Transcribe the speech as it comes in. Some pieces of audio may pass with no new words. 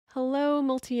Hello,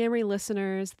 Multiamory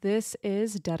listeners. This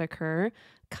is Dedeker.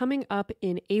 Coming up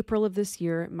in April of this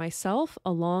year, myself,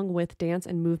 along with dance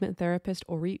and movement therapist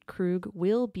Orit Krug,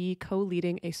 will be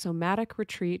co-leading a somatic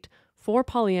retreat for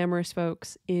polyamorous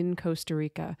folks in Costa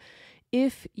Rica.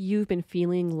 If you've been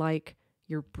feeling like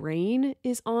your brain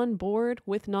is on board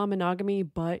with non-monogamy,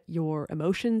 but your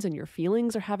emotions and your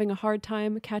feelings are having a hard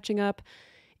time catching up,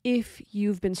 if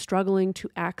you've been struggling to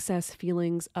access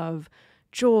feelings of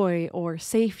joy or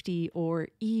safety or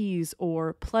ease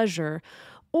or pleasure,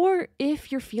 or if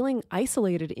you're feeling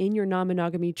isolated in your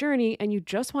non-monogamy journey and you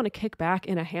just want to kick back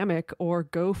in a hammock or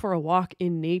go for a walk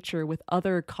in nature with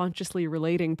other consciously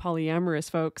relating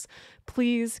polyamorous folks,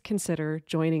 please consider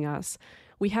joining us.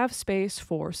 We have space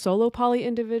for solo poly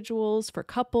individuals, for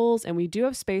couples, and we do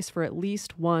have space for at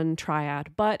least one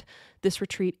triad, but this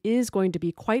retreat is going to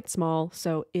be quite small,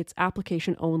 so it's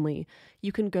application only.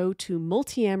 You can go to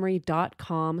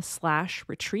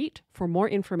multiamory.com/retreat for more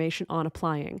information on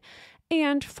applying.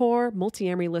 And for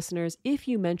Multiamory listeners, if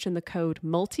you mention the code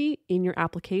MULTI in your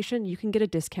application, you can get a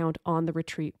discount on the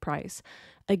retreat price.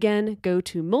 Again, go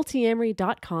to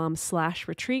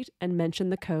multiamory.com/retreat and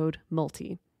mention the code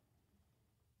MULTI.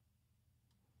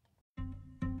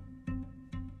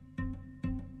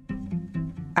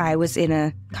 I was in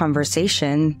a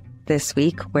conversation this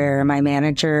week where my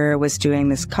manager was doing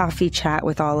this coffee chat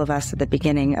with all of us at the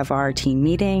beginning of our team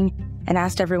meeting and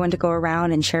asked everyone to go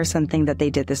around and share something that they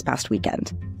did this past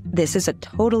weekend. This is a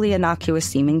totally innocuous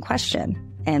seeming question,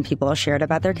 and people shared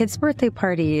about their kids' birthday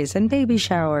parties and baby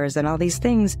showers and all these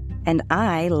things, and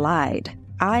I lied.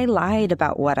 I lied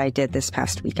about what I did this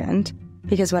past weekend,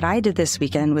 because what I did this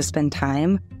weekend was spend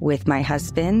time with my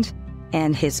husband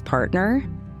and his partner,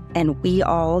 and we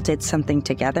all did something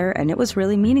together, and it was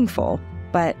really meaningful.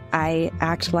 But I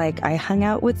act like I hung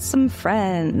out with some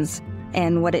friends.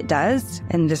 And what it does,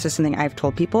 and this is something I've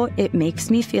told people, it makes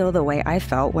me feel the way I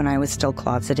felt when I was still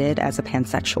closeted as a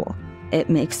pansexual. It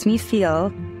makes me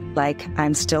feel like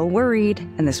I'm still worried,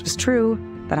 and this was true,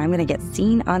 that I'm going to get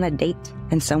seen on a date,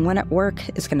 and someone at work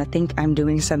is going to think I'm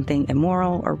doing something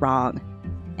immoral or wrong.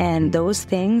 And those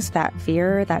things, that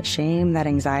fear, that shame, that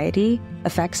anxiety,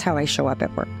 affects how I show up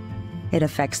at work. It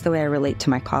affects the way I relate to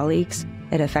my colleagues.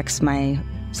 It affects my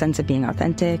sense of being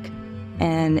authentic.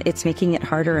 And it's making it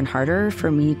harder and harder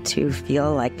for me to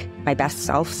feel like my best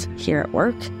self here at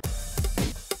work.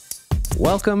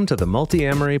 Welcome to the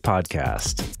Multiamory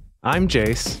podcast. I'm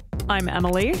Jace. I'm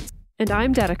Emily. And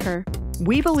I'm Dedeker.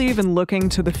 We believe in looking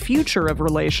to the future of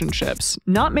relationships,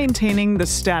 not maintaining the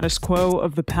status quo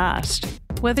of the past.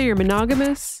 Whether you're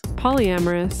monogamous,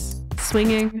 polyamorous,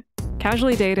 swinging,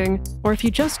 casually dating, or if you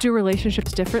just do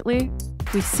relationships differently,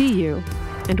 we see you,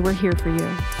 and we're here for you.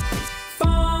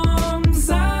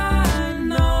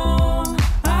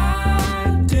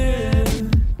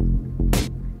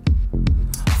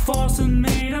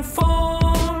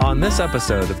 On this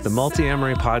episode of the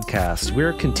Multiamory podcast,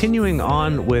 we're continuing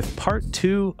on with part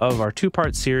 2 of our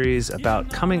 2-part series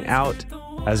about coming out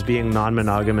as being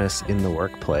non-monogamous in the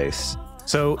workplace.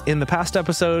 So in the past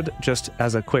episode, just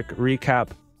as a quick recap,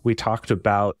 we talked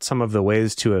about some of the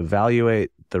ways to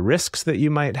evaluate the risks that you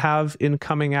might have in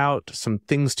coming out, some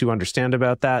things to understand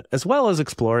about that, as well as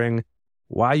exploring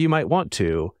why you might want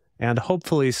to, and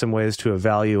hopefully some ways to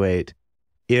evaluate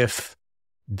if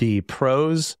the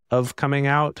pros of coming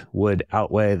out would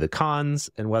outweigh the cons,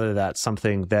 and whether that's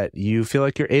something that you feel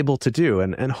like you're able to do.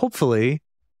 And hopefully,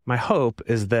 my hope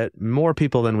is that more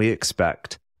people than we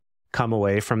expect come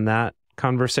away from that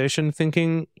conversation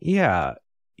thinking, yeah,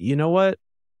 you know what?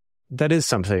 That is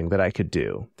something that I could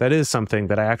do. That is something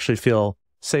that I actually feel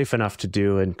safe enough to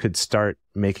do and could start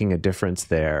making a difference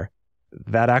there.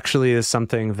 That actually is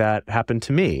something that happened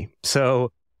to me.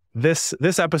 So this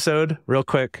episode, real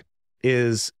quick,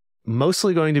 is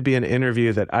mostly going to be an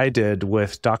interview that I did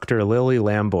with Dr. Lily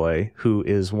Lamboy, who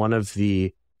is one of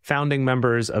the founding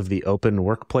members of the Open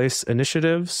Workplace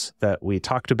initiatives that we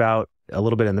talked about a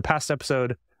little bit in the past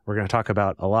episode. We're going to talk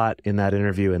about a lot in that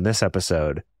interview in this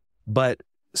episode. But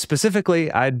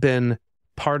specifically, I'd been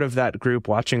part of that group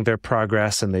watching their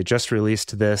progress, and they just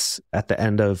released this at the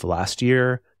end of last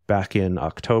year, back in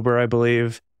October, I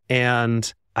believe.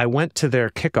 And I went to their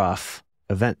kickoff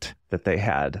event that they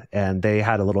had, and they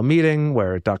had a little meeting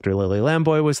where Dr. Lily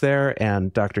Lamboy was there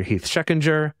and Dr. Heath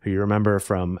Scheckinger, who you remember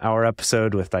from our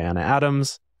episode with Diana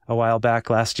Adams a while back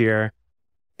last year.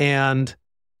 And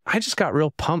I just got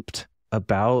real pumped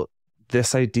about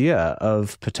this idea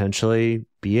of potentially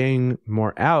being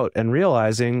more out and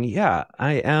realizing, yeah,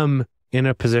 I am in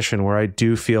a position where I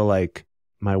do feel like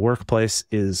my workplace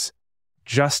is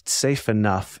just safe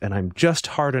enough and I'm just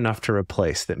hard enough to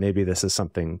replace that maybe this is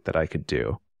something that I could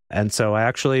do. And so I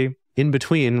actually, in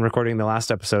between recording the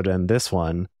last episode and this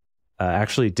one,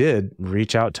 actually did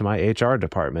reach out to my HR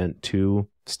department to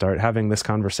start having this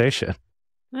conversation.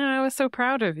 Oh, I was so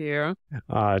proud of you.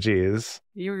 Ah, geez.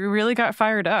 You really got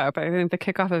fired up. I think the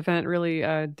kickoff event really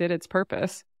did its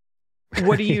purpose.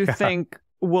 What do you think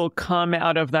will come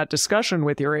out of that discussion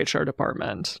with your HR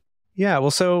department? Yeah,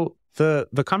 well, so the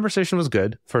conversation was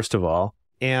good, first of all.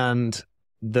 And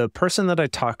the person that I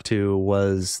talked to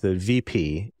was the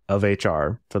VP of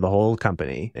HR for the whole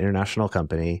company, international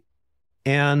company.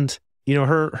 And, you know,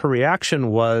 her reaction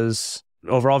was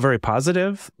overall very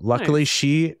positive. Luckily,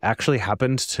 she actually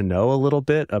happened to know a little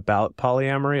bit about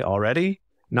polyamory already,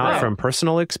 not from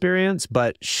personal experience,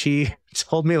 but she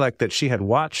told me like that she had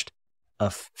watched a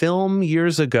film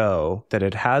years ago that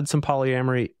had had some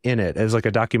polyamory in it. It was like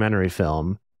a documentary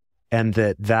film. And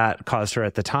that caused her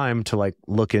at the time to like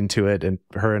look into it, and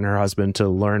her husband to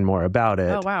learn more about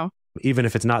it. Oh, wow. Even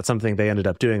if it's not something they ended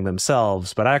up doing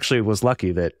themselves. But I actually was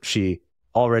lucky that she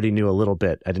already knew a little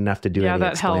bit. I didn't have to do any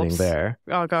explaining helps. There.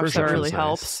 Oh gosh, that really nice.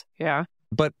 helps. Yeah.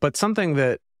 But something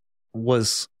that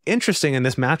was interesting, and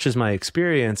this matches my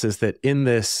experience, is that in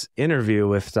this interview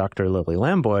with Dr. Lily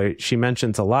Lamboy, she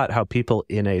mentions a lot how people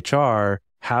in HR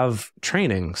have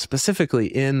training specifically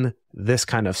in this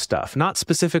kind of stuff. Not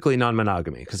specifically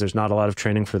non-monogamy, because there's not a lot of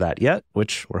training for that yet,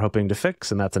 which we're hoping to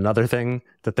fix. And that's another thing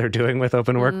that they're doing with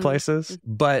open workplaces.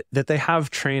 But that they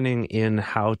have training in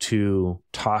how to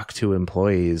talk to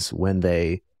employees when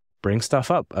they bring stuff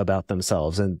up about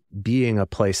themselves, and being a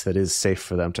place that is safe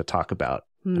for them to talk about.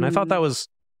 And I thought that was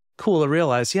cool to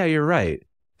realize, yeah, you're right.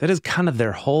 That is kind of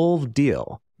their whole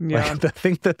deal. Yeah. Like, the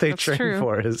thing that they That's train true.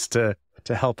 for is to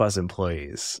help us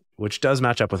employees, which does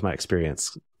match up with my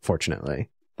experience, fortunately.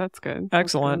 That's good.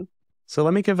 Excellent. So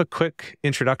let me give a quick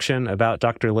introduction about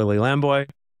Dr. Lily Lamboy.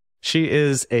 She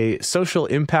is a social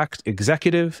impact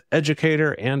executive,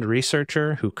 educator, and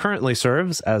researcher who currently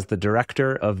serves as the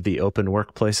director of the Open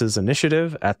Workplaces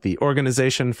Initiative at the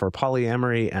Organization for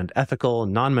Polyamory and Ethical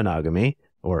Non-Monogamy,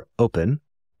 or OPEN,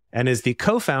 and is the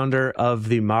co-founder of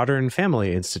the Modern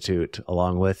Family Institute,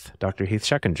 along with Dr. Heath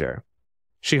Scheckinger.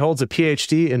 She holds a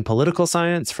PhD in political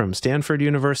science from Stanford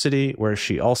University, where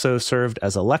she also served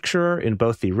as a lecturer in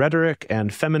both the rhetoric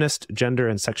and feminist gender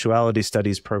and sexuality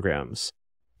studies programs.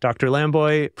 Dr.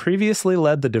 Lamboy previously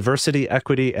led the diversity,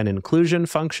 equity, and inclusion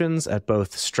functions at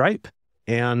both Stripe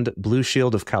and Blue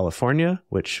Shield of California,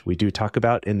 which we do talk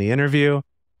about in the interview,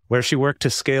 where she worked to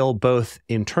scale both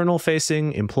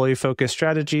internal-facing, employee-focused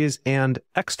strategies and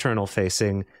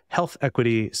external-facing health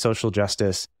equity, social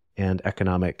justice, and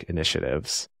economic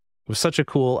initiatives. It was such a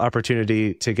cool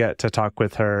opportunity to get to talk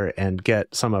with her and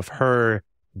get some of her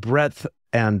breadth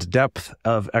and depth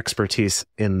of expertise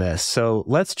in this. So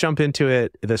let's jump into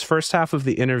it. This first half of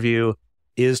the interview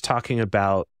is talking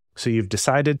about, so you've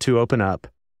decided to open up.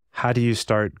 How do you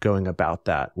start going about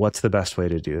that? What's the best way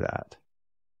to do that?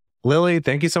 Lily,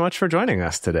 thank you so much for joining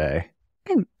us today.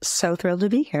 I'm so thrilled to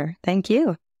be here. Thank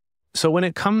you. So when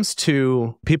it comes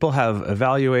to people have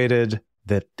evaluated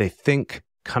that they think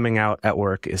coming out at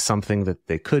work is something that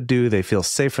they could do, they feel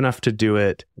safe enough to do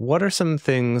it, what are some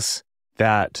things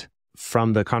that,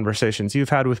 from the conversations you've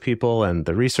had with people and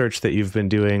the research that you've been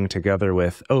doing together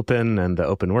with Open and the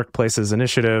Open Workplaces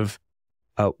Initiative,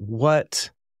 what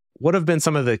have been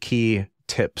some of the key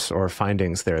tips or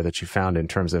findings there that you found in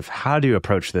terms of how do you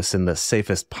approach this in the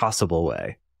safest possible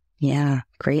way? Yeah,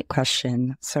 great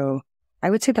question. So I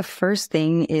would say the first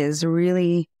thing is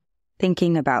really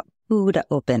thinking about who to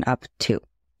open up to.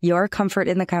 Your comfort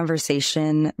in the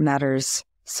conversation matters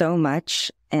so much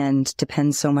and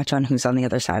depends so much on who's on the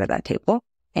other side of that table.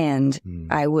 And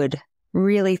I would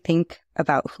really think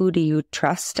about, who do you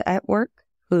trust at work?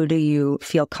 Who do you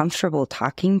feel comfortable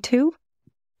talking to?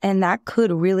 And that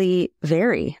could really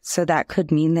vary. So that could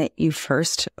mean that you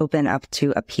first open up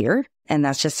to a peer, and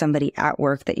that's just somebody at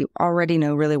work that you already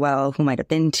know really well, who might have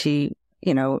been to,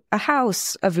 a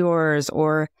house of yours,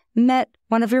 or met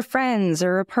one of your friends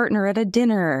or a partner at a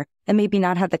dinner, and maybe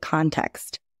not have the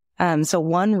context. So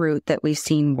one route that we've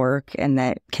seen work and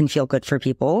that can feel good for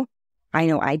people, I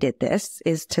know I did this,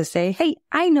 is to say, hey,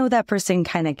 I know that person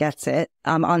kind of gets it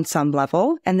on some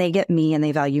level, and they get me and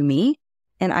they value me.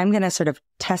 And I'm going to sort of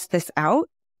test this out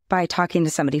by talking to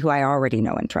somebody who I already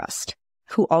know and trust,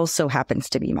 who also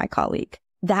happens to be my colleague.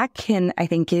 That can, I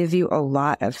think, give you a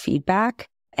lot of feedback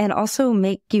and also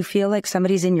make you feel like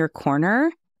somebody's in your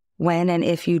corner when and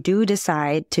if you do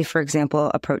decide to, for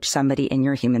example, approach somebody in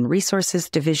your human resources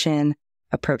division,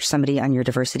 approach somebody on your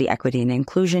diversity, equity, and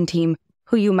inclusion team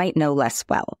who you might know less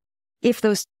well. If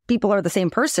those people are the same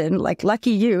person, like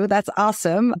lucky you, that's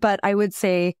awesome. But I would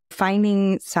say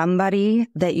finding somebody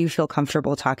that you feel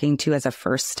comfortable talking to as a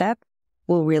first step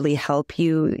will really help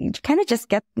you kind of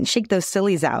just shake those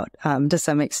sillies out to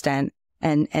some extent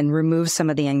and remove some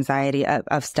of the anxiety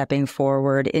of stepping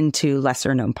forward into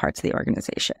lesser known parts of the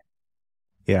organization.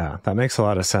 Yeah, that makes a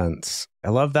lot of sense. I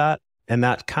love that. And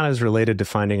that kind of is related to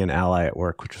finding an ally at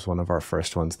work, which was one of our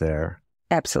first ones there.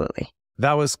 Absolutely.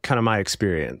 That was kind of my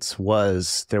experience.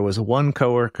 There was one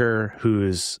coworker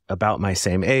who's about my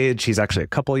same age. He's actually a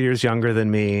couple years younger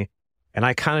than me. And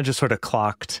I kind of just sort of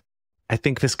clocked, I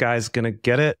think this guy's going to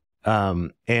get it.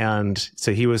 And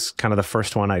so he was kind of the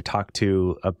first one I talked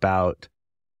to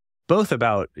both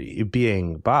about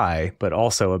being bi, but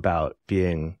also about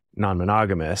being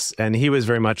non-monogamous. And he was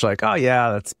very much like, oh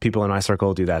yeah, that's people in my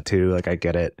circle do that too. Like, I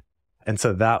get it. And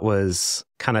so that was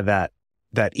kind of that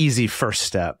easy first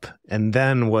step. And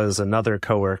then was another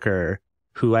coworker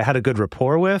who I had a good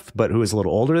rapport with, but who was a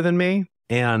little older than me,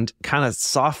 and kind of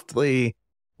softly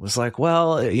was like,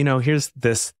 well, here's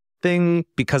this thing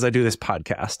because I do this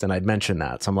podcast. And I'd mentioned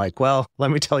that. So I'm like, well, let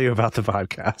me tell you about the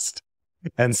podcast.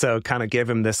 And so kind of gave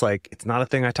him this, like, it's not a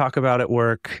thing I talk about at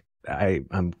work.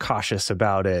 I'm cautious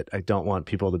about it. I don't want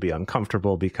people to be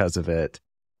uncomfortable because of it.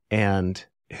 And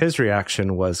his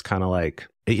reaction was kind of like,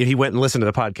 he went and listened to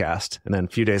the podcast. And then a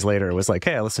few days later, it was like,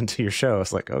 hey, I listened to your show. I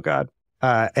was like, oh God.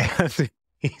 And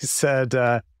he said,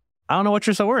 I don't know what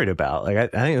you're so worried about. Like, I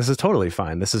think this is totally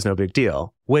fine. This is no big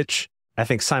deal, which I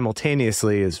think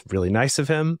simultaneously is really nice of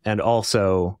him and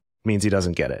also means he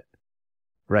doesn't get it,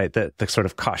 right? The sort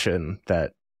of caution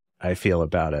that I feel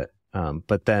about it.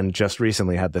 But then just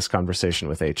recently had this conversation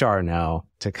with HR now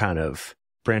to kind of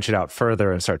branch it out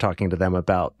further and start talking to them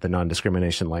about the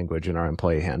non-discrimination language in our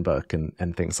employee handbook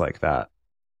and things like that.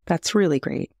 That's really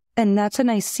great. And that's a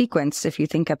nice sequence if you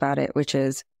think about it, which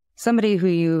is somebody who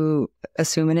you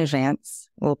assume in advance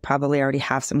will probably already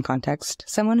have some context,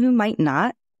 someone who might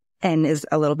not and is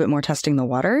a little bit more testing the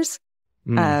waters,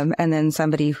 and then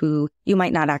somebody who you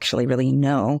might not actually really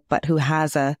know, but who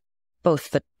has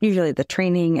usually the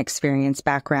training, experience,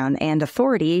 background, and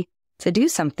authority to do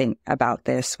something about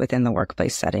this within the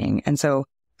workplace setting. And so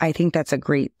I think that's a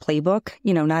great playbook.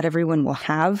 Not everyone will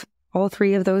have all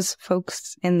three of those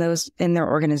folks in their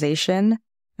organization.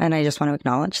 And I just want to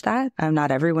acknowledge that.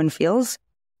 Not everyone feels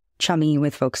chummy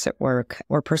with folks at work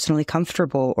or personally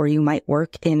comfortable, or you might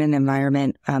work in an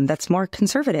environment that's more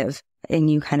conservative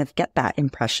and you kind of get that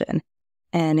impression.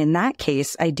 And in that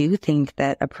case, I do think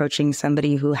that approaching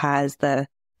somebody who has the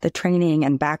training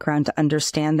and background to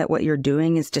understand that what you're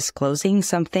doing is disclosing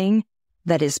something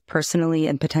that is personally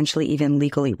and potentially even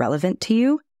legally relevant to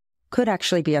you could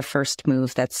actually be a first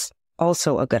move that's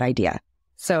also a good idea.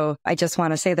 So I just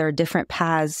want to say there are different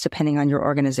paths depending on your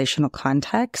organizational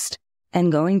context, and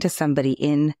going to somebody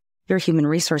in your human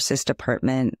resources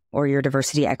department or your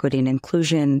diversity, equity, and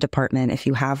inclusion department, if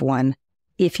you have one,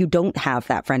 if you don't have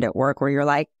that friend at work where you're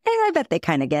like, I bet they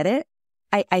kind of get it,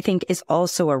 I think is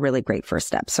also a really great first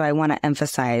step. So I want to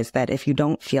emphasize that if you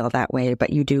don't feel that way,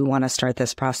 but you do want to start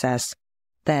this process,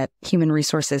 that human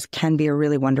resources can be a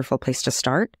really wonderful place to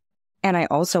start. And I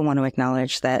also want to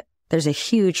acknowledge that there's a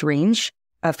huge range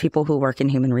of people who work in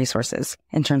human resources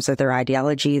in terms of their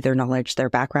ideology, their knowledge, their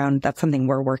background. That's something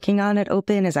we're working on at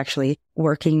Open, is actually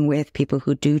working with people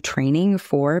who do training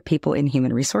for people in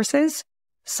human resources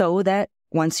so that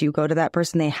once you go to that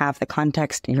person, they have the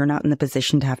context and you're not in the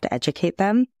position to have to educate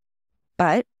them.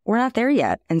 But we're not there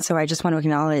yet. And so I just want to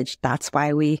acknowledge that's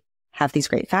why we have these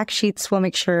great fact sheets. We'll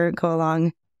make sure go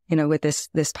along, with this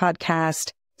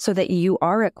podcast so that you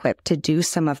are equipped to do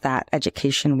some of that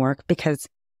education work, because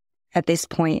at this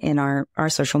point in our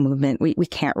social movement, we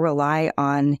can't rely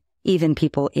on even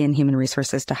people in human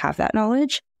resources to have that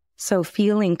knowledge. So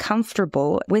feeling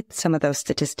comfortable with some of those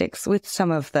statistics, with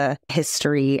some of the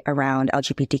history around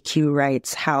LGBTQ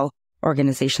rights, how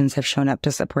organizations have shown up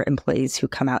to support employees who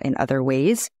come out in other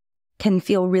ways, can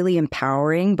feel really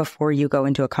empowering before you go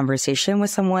into a conversation with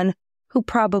someone who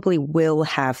probably will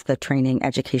have the training,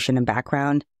 education, and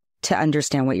background to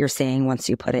understand what you're saying once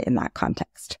you put it in that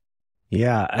context.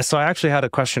 Yeah. So I actually had a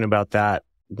question about that.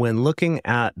 When looking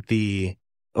at the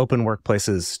Open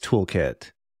Workplaces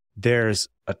toolkit, there's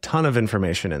a ton of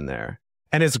information in there.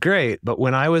 And it's great. But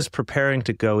when I was preparing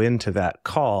to go into that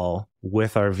call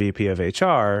with our VP of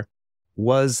HR,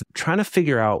 was trying to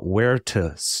figure out where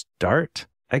to start,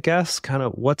 I guess, kind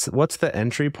of what's the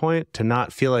entry point to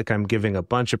not feel like I'm giving a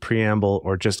bunch of preamble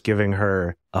or just giving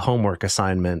her a homework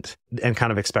assignment and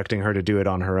kind of expecting her to do it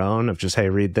on her own of just, hey,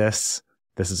 read this.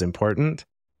 This is important.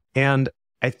 And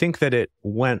I think that it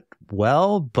went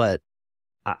well, but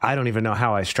I don't even know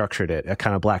how I structured it. I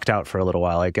kind of blacked out for a little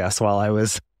while, I guess, while I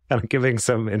was kind of giving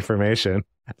some information.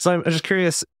 So I'm just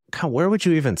curious, kind of where would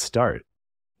you even start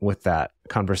with that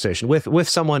conversation with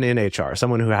someone in HR,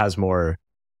 someone who has more,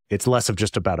 it's less of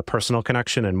just about a personal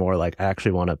connection and more like, I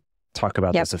actually want to talk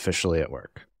about this officially at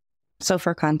work. So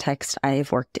for context,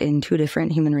 I've worked in 2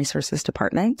 different human resources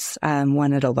departments,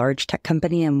 one at a large tech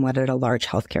company and one at a large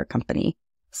healthcare company.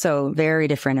 So very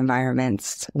different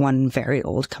environments, one very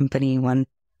old company, one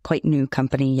quite new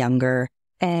company, younger.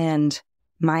 And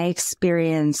my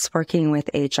experience working with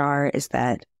HR is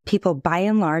that people by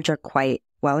and large are quite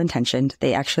well-intentioned.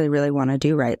 They actually really want to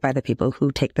do right by the people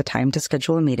who take the time to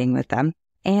schedule a meeting with them,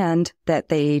 and that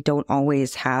they don't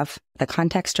always have the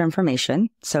context or information.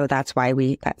 So that's why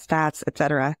we got stats, et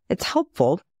cetera. It's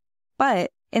helpful,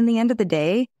 but in the end of the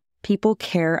day, people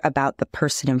care about the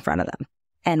person in front of them.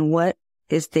 And what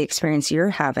is the experience you're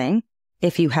having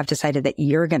if you have decided that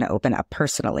you're going to open up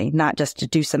personally, not just to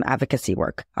do some advocacy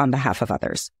work on behalf of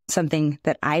others. Something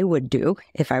that I would do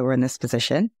if I were in this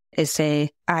position is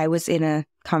say, I was in a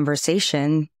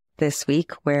conversation this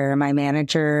week where my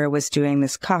manager was doing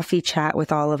this coffee chat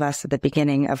with all of us at the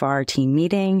beginning of our team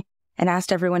meeting and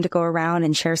asked everyone to go around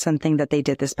and share something that they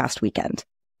did this past weekend.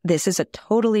 This is a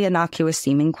totally innocuous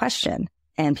seeming question.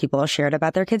 And people shared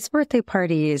about their kids' birthday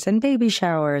parties and baby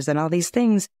showers and all these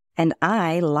things. And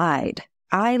I lied.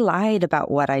 I lied about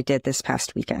what I did this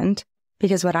past weekend,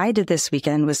 because what I did this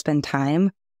weekend was spend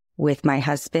time with my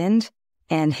husband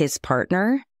and his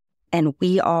partner. And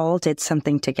we all did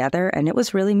something together and it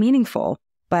was really meaningful.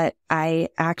 But I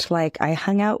act like I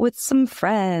hung out with some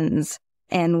friends.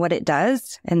 And what it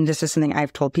does, and this is something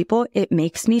I've told people, it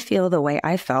makes me feel the way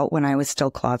I felt when I was still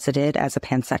closeted as a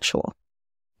pansexual.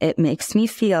 It makes me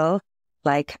feel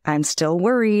like I'm still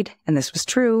worried, and this was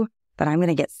true, that I'm going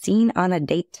to get seen on a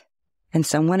date and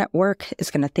someone at work is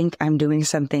going to think I'm doing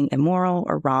something immoral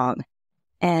or wrong.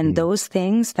 And those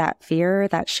things, that fear,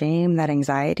 that shame, that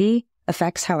anxiety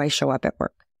affects how I show up at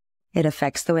work. It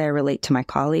affects the way I relate to my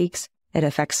colleagues. It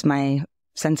affects my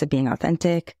sense of being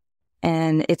authentic.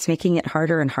 And it's making it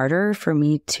harder and harder for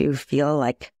me to feel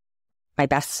like my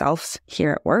best self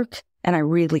here at work. And I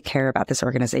really care about this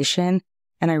organization.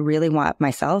 And I really want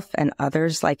myself and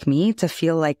others like me to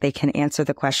feel like they can answer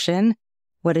the question,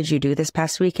 what did you do this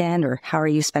past weekend? Or how are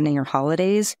you spending your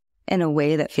holidays? In a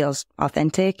way that feels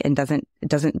authentic and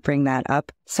doesn't bring that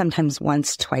up sometimes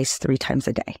once, twice, 3 times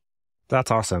a day. That's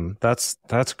awesome. That's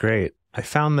great. I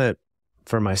found that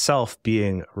for myself,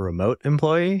 being a remote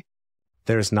employee,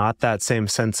 there's not that same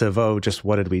sense of, oh, just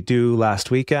what did we do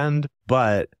last weekend?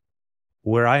 But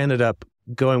where I ended up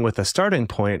going with a starting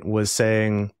point was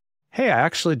saying, hey, I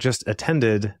actually just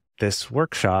attended this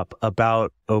workshop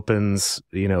about Open's,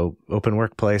 Open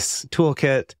Workplace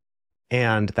Toolkit.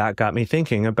 And that got me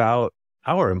thinking about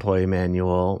our employee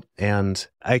manual. And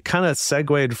I kind of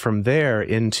segued from there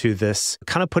into this,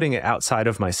 kind of putting it outside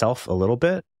of myself a little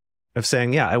bit, of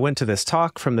saying, yeah, I went to this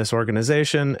talk from this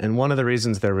organization. And one of the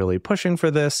reasons they're really pushing for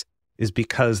this is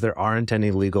because there aren't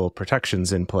any legal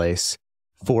protections in place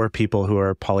for people who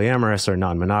are polyamorous or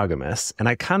non-monogamous. And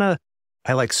I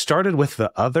started with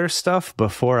the other stuff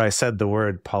before I said the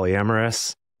word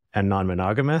polyamorous and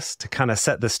non-monogamous to kind of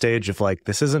set the stage of like,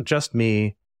 this isn't just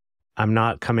me. I'm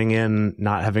not coming in,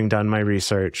 not having done my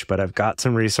research, but I've got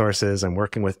some resources. I'm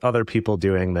working with other people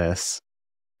doing this.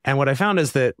 And what I found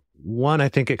is that, one, I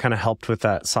think it kind of helped with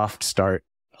that soft start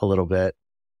a little bit.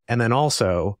 And then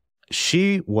also,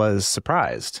 she was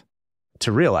surprised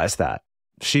to realize that.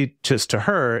 To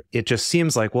her, it just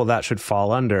seems like, well, that should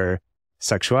fall under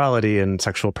sexuality and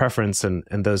sexual preference and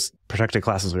those protected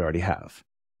classes we already have.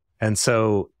 And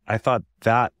so I thought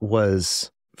that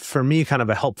was, for me, kind of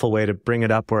a helpful way to bring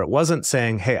it up where it wasn't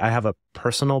saying, hey, I have a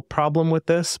personal problem with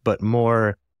this, but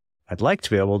more, I'd like to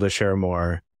be able to share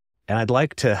more. And I'd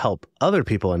like to help other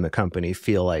people in the company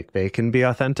feel like they can be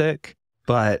authentic,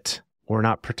 but we're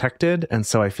not protected. And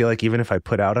so I feel like even if I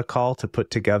put out a call to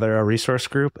put together a resource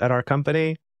group at our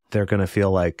company, they're going to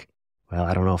feel like, well,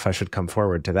 I don't know if I should come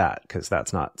forward to that because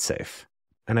that's not safe.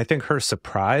 And I think her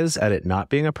surprise at it not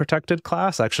being a protected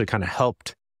class actually kind of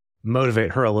helped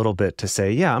motivate her a little bit to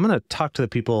say, yeah, I'm going to talk to the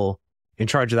people in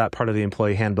charge of that part of the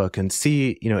employee handbook and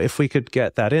see, if we could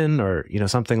get that in or,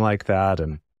 something like that.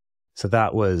 And so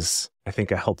that was, I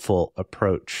think, a helpful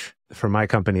approach for my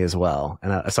company as well.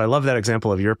 And so I love that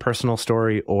example of your personal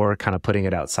story or kind of putting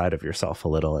it outside of yourself a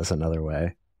little as another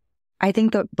way. I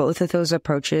think that both of those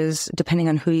approaches, depending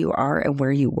on who you are and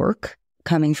where you work,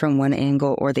 coming from one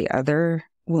angle or the other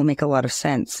will make a lot of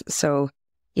sense. So,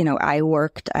 I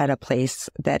worked at a place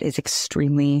that is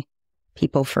extremely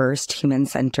people first, human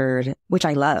centered, which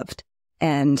I loved.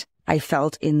 And I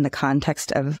felt in the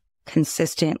context of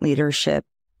consistent leadership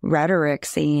rhetoric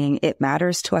saying it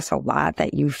matters to us a lot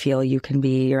that you feel you can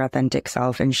be your authentic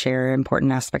self and share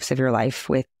important aspects of your life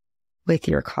with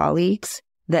your colleagues,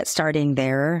 that starting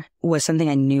there was something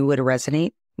I knew would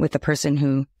resonate with the person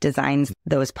who designs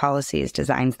those policies,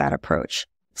 designs that approach.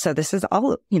 So this is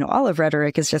all of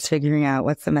rhetoric is just figuring out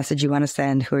what's the message you want to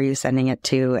send, who are you sending it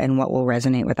to, and what will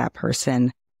resonate with that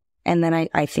person. And then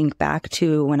I think back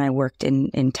to when I worked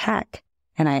in tech,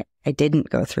 and I didn't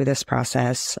go through this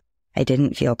process. I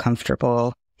didn't feel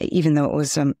comfortable, even though it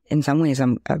was in some ways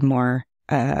a more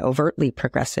overtly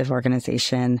progressive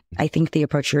organization. I think the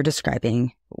approach you're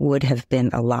describing would have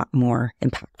been a lot more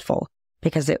impactful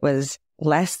because it was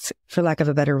less, for lack of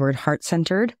a better word,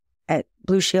 heart-centered. At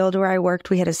Blue Shield, where I worked,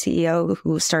 we had a CEO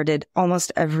who started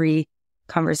almost every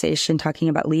conversation talking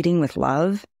about leading with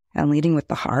love and leading with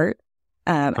the heart.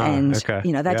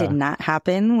 That did not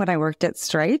happen when I worked at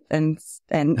Stripe, and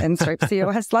Stripe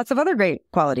CEO has lots of other great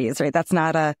qualities, right? That's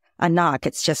not a knock.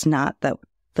 It's just not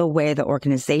the way the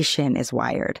organization is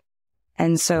wired.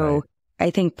 And so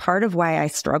I think part of why I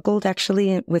struggled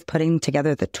actually with putting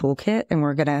together the toolkit, and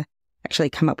we're going to actually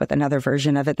come up with another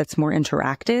version of it that's more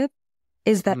interactive,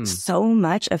 is that so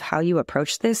much of how you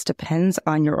approach this depends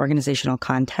on your organizational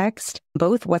context,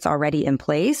 both what's already in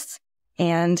place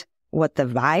and what the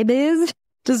vibe is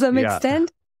to some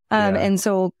extent. And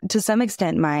so to some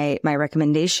extent, my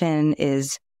recommendation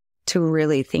is to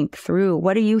really think through,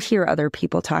 what do you hear other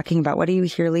people talking about? What do you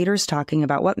hear leaders talking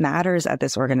about? What matters at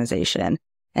this organization?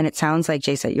 And it sounds like,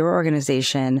 Jace, at your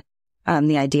organization,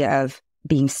 the idea of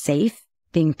being safe,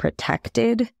 being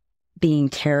protected, being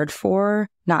cared for,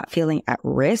 not feeling at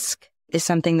risk is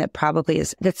something that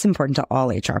that's important to all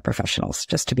HR professionals,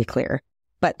 just to be clear.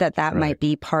 But that might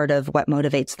be part of what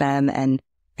motivates them, and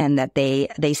that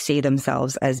they see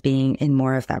themselves as being in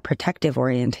more of that protective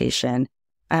orientation.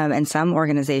 And some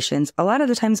organizations, a lot of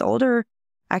the times older,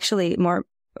 actually more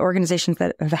organizations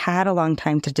that have had a long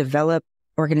time to develop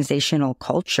organizational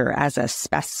culture as a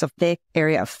specific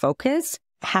area of focus,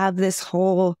 have this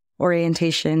whole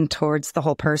orientation towards the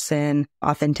whole person,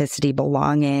 authenticity,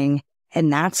 belonging.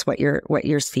 And that's what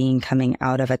you're seeing coming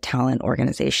out of a talent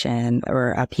organization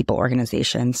or a people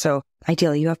organization. So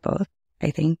ideally you have both,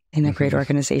 I think, in a great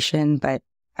organization. But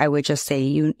I would just say,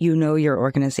 you know, your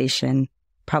organization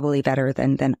probably better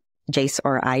than Jace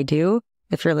or I do,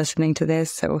 if you're listening to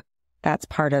this. So that's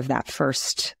part of that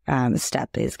first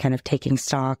step, is kind of taking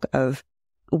stock of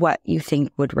what you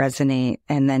think would resonate.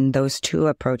 And then those two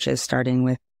approaches, starting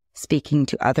with speaking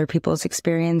to other people's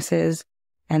experiences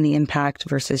and the impact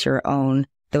versus your own.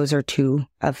 Those are two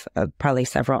of probably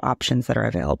several options that are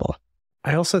available.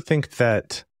 I also think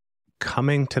that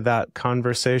coming to that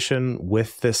conversation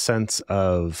with this sense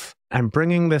of, I'm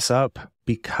bringing this up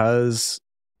because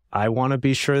I want to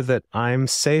be sure that I'm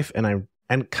safe, and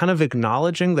kind of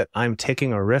acknowledging that I'm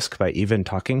taking a risk by even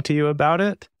talking to you about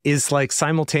it, is like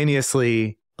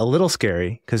simultaneously a little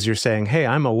scary, because you're saying, hey,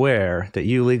 I'm aware that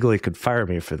you legally could fire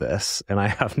me for this and I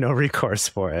have no recourse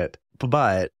for it.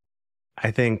 But I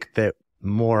think that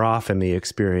more often the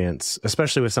experience,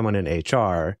 especially with someone in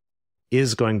HR,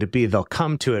 is going to be they'll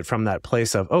come to it from that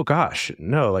place of, oh gosh,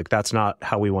 no, like that's not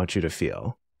how we want you to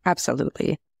feel.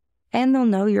 Absolutely. And they'll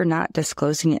know you're not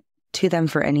disclosing it to them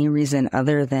for any reason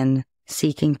other than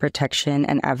seeking protection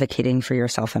and advocating for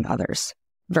yourself and others.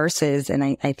 Versus, and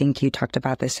I think you talked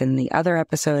about this in the other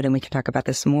episode, and we can talk about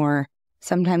this more,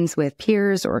 sometimes with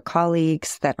peers or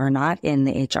colleagues that are not in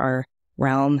the HR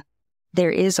realm, there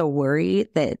is a worry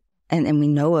that, and we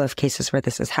know of cases where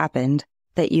this has happened,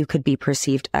 that you could be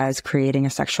perceived as creating a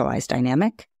sexualized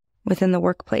dynamic within the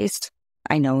workplace.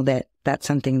 I know that that's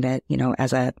something that, you know,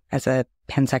 as a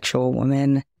pansexual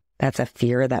woman, that's a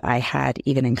fear that I had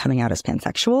even in coming out as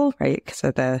pansexual, right? Because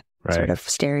of the sort of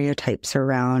stereotypes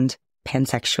around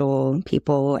pansexual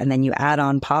people. And then you add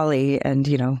on poly, and,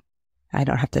 you know, I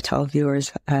don't have to tell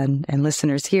viewers and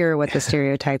listeners here what the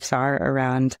stereotypes are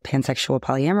around pansexual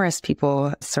polyamorous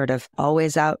people, sort of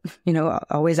always out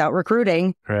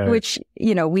recruiting, which,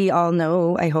 you know, we all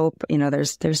know, I hope, you know,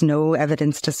 there's no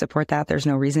evidence to support that. There's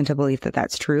no reason to believe that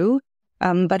that's true.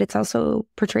 But it's also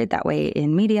portrayed that way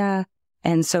in media.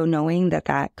 And so knowing that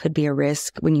that could be a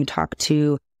risk when you talk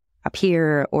to a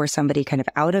peer or somebody kind of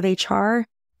out of HR,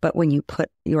 but when you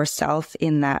put yourself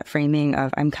in that framing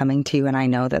of, I'm coming to you and I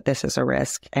know that this is a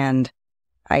risk and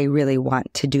I really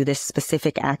want to do this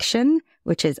specific action,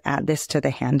 which is add this to the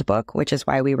handbook, which is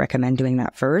why we recommend doing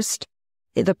that first.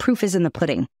 The proof is in the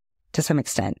pudding to some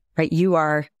extent, right? You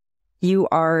are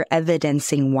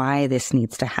evidencing why this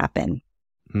needs to happen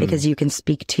because you can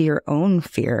speak to your own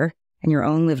fear and your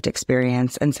own lived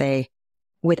experience and say,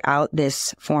 without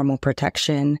this formal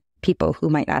protection, people who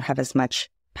might not have as much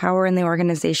power in the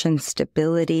organization,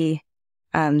 stability,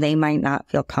 they might not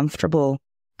feel comfortable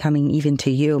coming even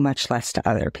to you, much less to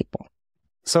other people.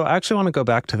 So I actually want to go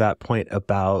back to that point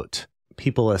about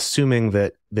people assuming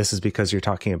that this is because you're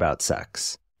talking about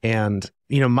sex. And,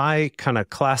 my kind of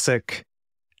classic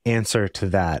answer to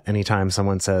that, anytime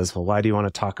someone says, well, why do you want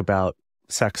to talk about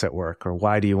sex at work? Or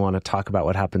why do you want to talk about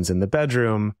what happens in the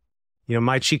bedroom?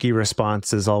 My cheeky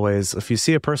response is always, if you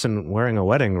see a person wearing a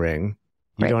wedding ring,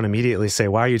 you don't immediately say,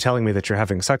 why are you telling me that you're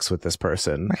having sex with this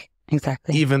person? Right,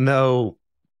 exactly. Even though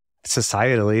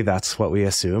societally, that's what we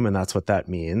assume, and that's what that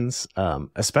means,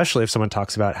 especially if someone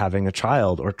talks about having a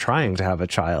child or trying to have a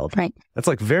child. Right. That's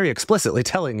like very explicitly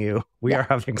telling you we are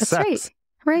having sex.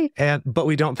 Right. But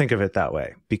we don't think of it that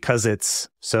way because it's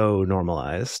so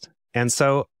normalized. And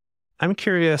so I'm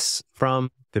curious,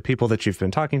 from the people that you've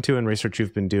been talking to and research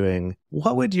you've been doing,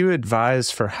 what would you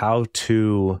advise for how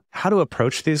to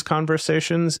approach these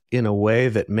conversations in a way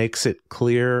that makes it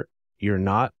clear you're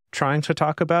not trying to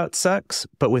talk about sex,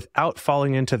 but without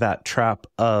falling into that trap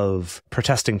of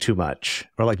protesting too much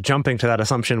or like jumping to that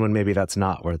assumption when maybe that's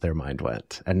not where their mind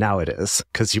went. And now it is,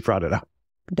 because you brought it up.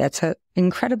 That's an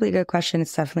incredibly good question.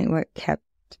 It's definitely what kept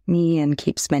me and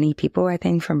keeps many people, I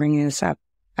think, from bringing this up.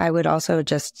 I would also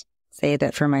just say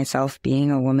that for myself,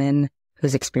 being a woman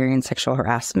who's experienced sexual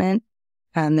harassment,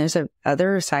 there's a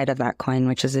other side of that coin,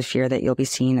 which is the fear that you'll be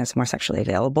seen as more sexually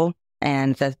available.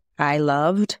 And that I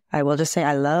will just say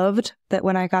I loved that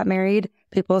when I got married,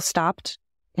 people stopped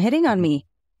hitting on me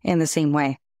in the same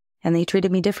way. And they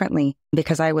treated me differently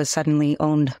because I was suddenly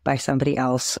owned by somebody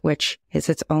else, which is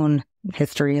its own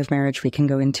history of marriage we can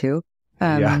go into.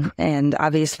 And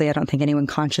obviously, I don't think anyone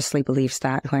consciously believes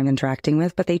that who I'm interacting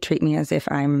with, but they treat me as if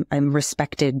I'm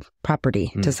respected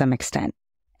property to some extent.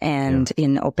 And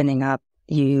in opening up,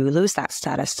 you lose that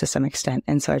status to some extent.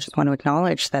 And so I just want to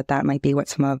acknowledge that that might be what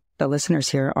some of the listeners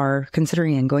here are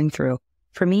considering and going through.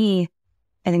 For me,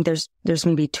 I think there's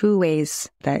maybe two ways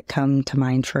that come to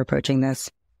mind for approaching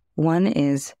this. One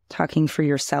is talking for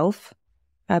yourself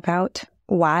about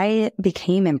why it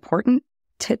became important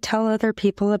to tell other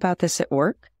people about this at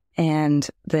work. And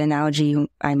the analogy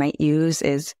I might use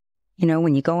is,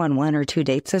 when you go on 1 or 2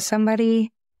 dates with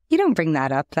somebody, you don't bring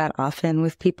that up that often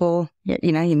with people.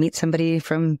 You meet somebody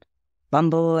from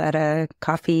Bumble at a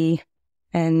coffee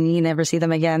and you never see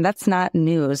them again. That's not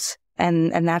news.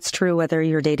 And that's true whether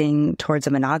you're dating towards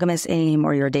a monogamous aim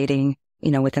or you're dating,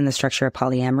 within the structure of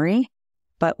polyamory.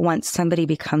 But once somebody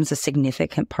becomes a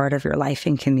significant part of your life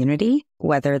and community,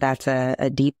 whether that's a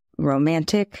deep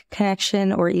romantic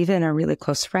connection or even a really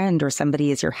close friend, or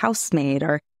somebody is your housemate,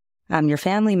 or your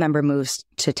family member moves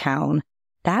to town,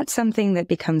 that's something that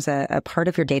becomes a part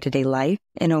of your day-to-day life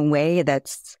in a way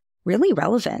that's really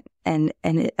relevant and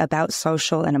about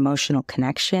social and emotional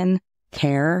connection,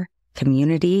 care,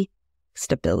 community,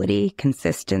 stability,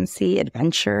 consistency,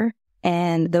 adventure.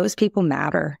 And those people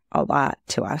matter a lot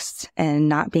to us. And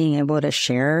not being able to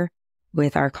share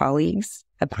with our colleagues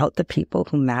about the people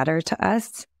who matter to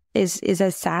us is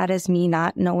as sad as me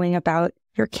not knowing about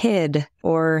your kid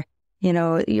or,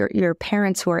 your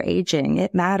parents who are aging.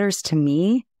 It matters to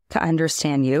me to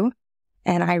understand you.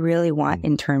 And I really want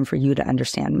in turn for you to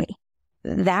understand me.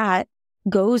 That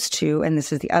goes to, and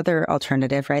this is the other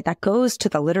alternative, right? That goes to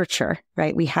the literature,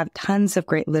 right? We have tons of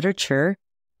great literature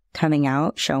coming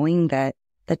out showing that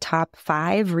the top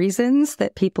 5 reasons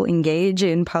that people engage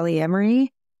in polyamory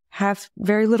have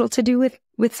very little to do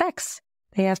with sex.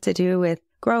 They have to do with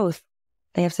growth.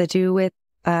 They have to do with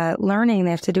learning.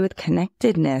 They have to do with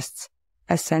connectedness,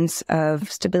 a sense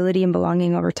of stability and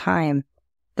belonging over time.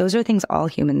 Those are things all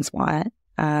humans want.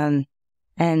 And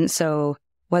so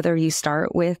whether you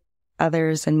start with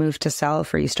others and move to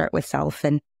self, or you start with self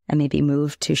and maybe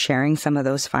move to sharing some of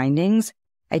those findings,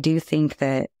 I do think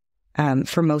that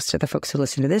for most of the folks who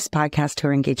listen to this podcast who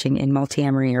are engaging in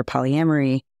multiamory or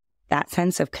polyamory, that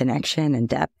sense of connection and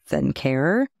depth and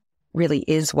care really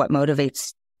is what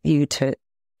motivates you to,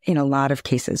 in a lot of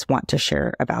cases, want to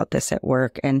share about this at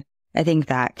work. And I think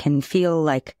that can feel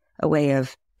like a way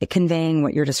of conveying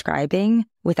what you're describing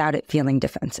without it feeling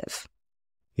defensive.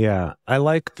 Yeah, I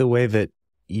like the way that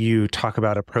you talk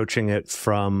about approaching it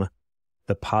from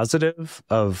the positive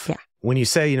of when you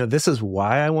say, this is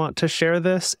why I want to share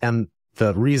this. And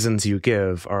the reasons you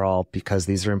give are all because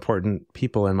these are important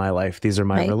people in my life. These are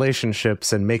my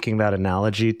relationships, and making that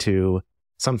analogy to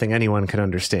something anyone can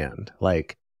understand.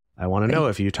 Like, I want to know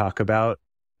if you talk about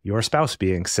your spouse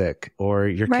being sick or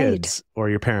your kids or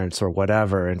your parents or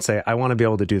whatever, and say, I want to be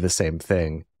able to do the same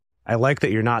thing. I like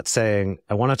that you're not saying,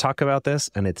 I want to talk about this,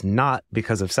 and it's not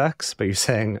because of sex, but you're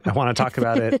saying, I want to talk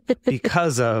about it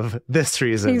because of this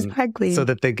reason. Exactly. So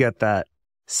that they get that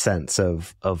sense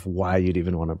of why you'd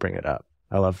even want to bring it up.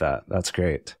 I love that. That's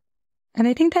great. And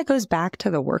I think that goes back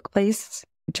to the workplace,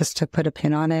 just to put a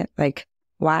pin on it. Like,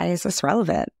 why is this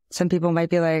relevant? Some people might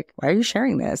be like, why are you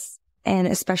sharing this? And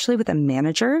especially with a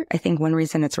manager, I think one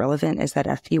reason it's relevant is that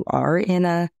if you are in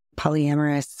a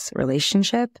polyamorous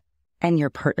relationship and your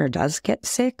partner does get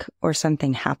sick or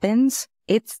something happens,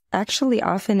 it's actually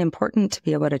often important to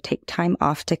be able to take time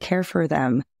off to care for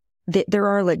them. There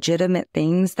are legitimate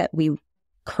things that we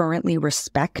currently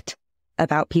respect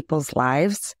about people's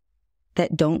lives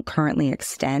that don't currently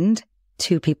extend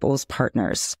to people's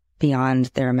partners beyond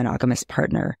their monogamous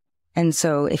partner. And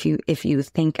so if you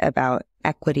think about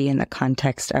equity in the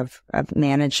context of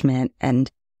management and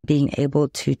being able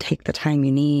to take the time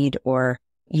you need or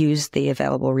use the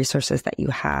available resources that you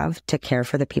have to care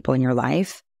for the people in your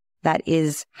life, that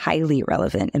is highly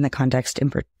relevant in the context in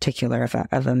particular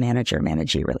of a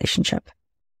manager-managee relationship.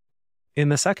 In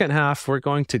the second half, we're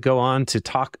going to go on to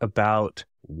talk about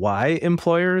why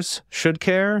employers should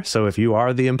care. So if you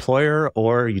are the employer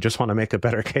or you just want to make a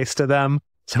better case to them,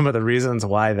 some of the reasons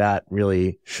why that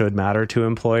really should matter to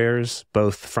employers,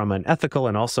 both from an ethical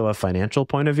and also a financial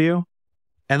point of view.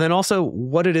 And then also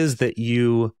what it is that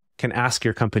you can ask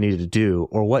your company to do,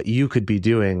 or what you could be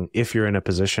doing if you're in a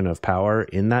position of power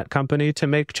in that company to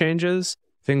make changes.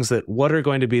 Things that what are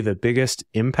going to be the biggest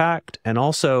impact, and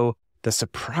also the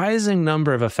surprising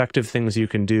number of effective things you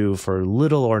can do for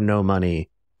little or no money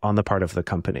on the part of the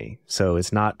company. So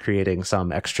it's not creating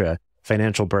some extra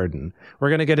financial burden. We're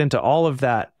going to get into all of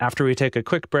that after we take a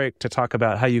quick break to talk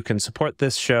about how you can support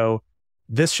this show.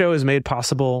 This show is made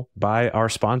possible by our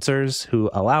sponsors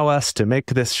who allow us to make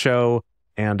this show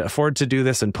and afford to do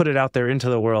this and put it out there into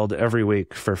the world every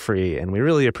week for free. And we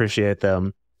really appreciate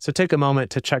them. So take a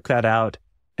moment to check that out.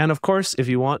 And of course, if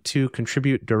you want to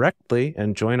contribute directly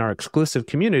and join our exclusive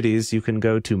communities, you can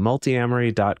go to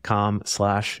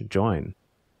multiamory.com/join.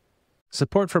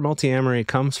 Support for Multiamory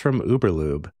comes from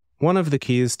Uberlube. One of the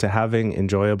keys to having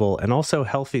enjoyable and also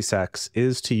healthy sex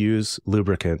is to use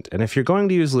lubricant. And if you're going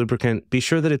to use lubricant, be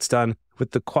sure that it's done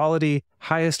with the quality,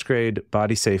 highest grade,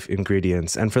 body-safe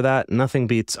ingredients. And for that, nothing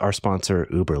beats our sponsor,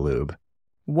 Uberlube.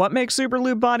 What makes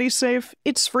Uberlube body safe?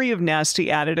 It's free of nasty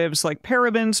additives like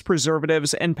parabens,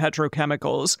 preservatives, and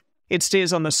petrochemicals. It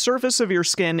stays on the surface of your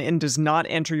skin and does not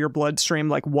enter your bloodstream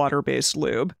like water-based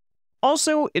lube.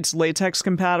 Also, it's latex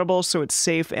compatible, so it's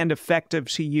safe and effective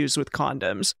to use with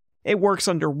condoms. It works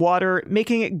underwater,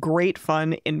 making it great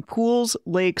fun in pools,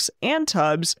 lakes, and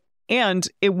tubs, and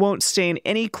it won't stain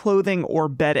any clothing or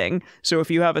bedding. So if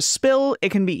you have a spill, it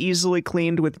can be easily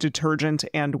cleaned with detergent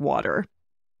and water.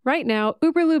 Right now,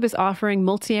 Uberlube is offering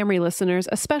Multiamory listeners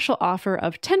a special offer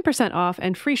of 10% off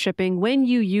and free shipping when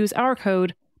you use our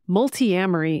code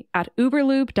Multiamory at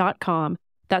uberlube.com.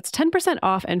 That's 10%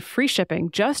 off and free shipping.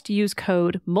 Just use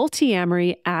code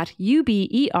Multiamory at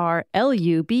uberlube.com.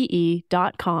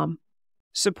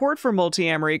 Support for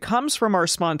Multiamory comes from our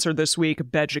sponsor this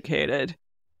week, Beducated.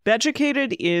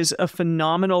 Beducated is a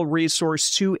phenomenal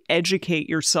resource to educate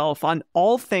yourself on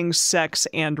all things sex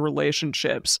and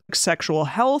relationships, sexual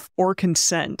health, or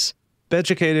consent.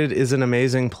 Beducated is an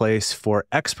amazing place for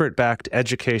expert-backed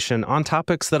education on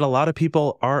topics that a lot of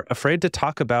people are afraid to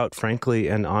talk about, frankly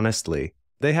and honestly.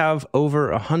 They have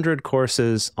over 100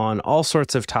 courses on all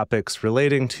sorts of topics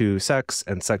relating to sex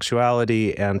and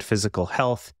sexuality and physical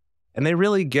health. And they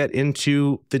really get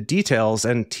into the details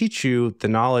and teach you the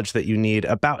knowledge that you need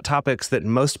about topics that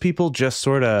most people just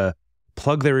sort of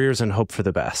plug their ears and hope for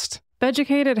the best.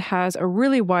 Beducated has a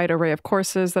really wide array of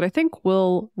courses that I think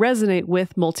will resonate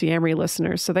with Multiamory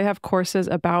listeners. So they have courses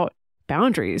about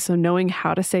boundaries, so knowing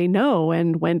how to say no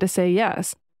and when to say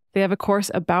yes. They have a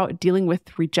course about dealing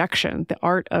with rejection, the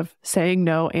art of saying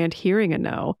no and hearing a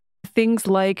no. Things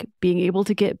like being able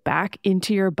to get back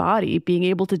into your body, being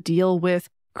able to deal with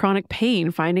chronic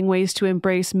pain, finding ways to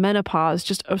embrace menopause,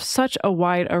 just such a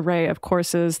wide array of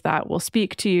courses that will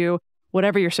speak to you,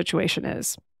 whatever your situation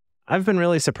is. I've been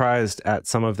really surprised at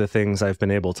some of the things I've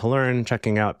been able to learn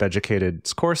checking out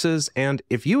Beducated's courses. And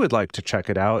if you would like to check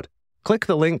it out, click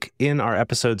the link in our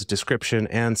episode's description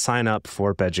and sign up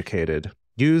for Beducated.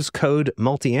 Use code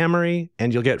Multiamory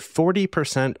and you'll get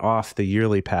 40% off the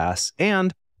yearly pass.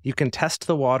 And you can test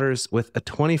the waters with a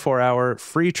 24-hour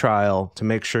free trial to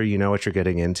make sure you know what you're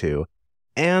getting into.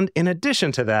 And in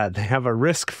addition to that, they have a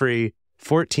risk-free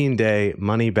 14-day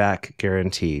money-back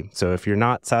guarantee. So if you're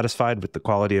not satisfied with the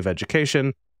quality of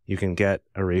education, you can get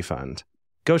a refund.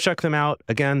 Go check them out.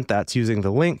 Again, that's using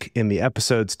the link in the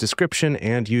episode's description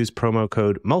and use promo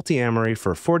code multiamory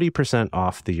for 40%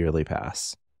 off the yearly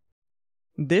pass.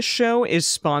 This show is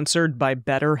sponsored by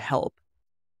BetterHelp.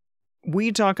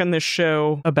 We talk on this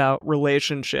show about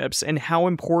relationships and how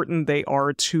important they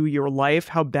are to your life,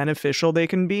 how beneficial they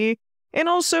can be, and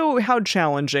also how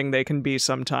challenging they can be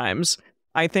sometimes.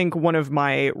 I think one of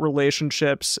my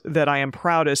relationships that I am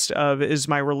proudest of is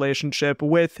my relationship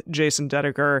with Jason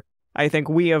Dedeker. I think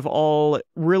we have all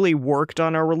really worked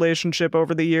on our relationship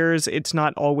over the years. It's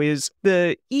not always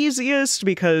the easiest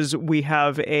because we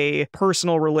have a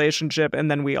personal relationship and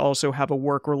then we also have a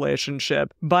work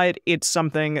relationship, but it's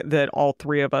something that all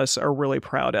three of us are really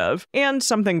proud of. And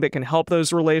something that can help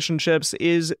those relationships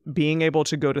is being able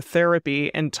to go to therapy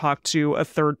and talk to a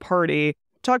third party,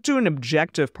 talk to an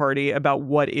objective party about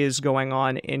what is going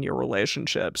on in your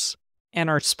relationships. And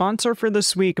our sponsor for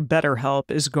this week,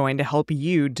 BetterHelp, is going to help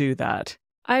you do that.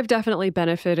 I've definitely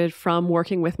benefited from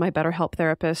working with my BetterHelp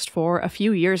therapist for a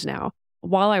few years now.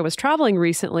 While I was traveling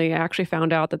recently, I actually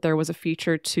found out that there was a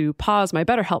feature to pause my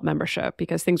BetterHelp membership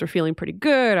because things were feeling pretty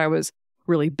good. I was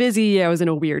really busy. I was in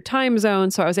a weird time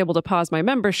zone, so I was able to pause my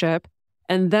membership.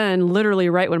 And then literally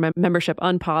right when my membership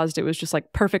unpaused, it was just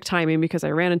like perfect timing because I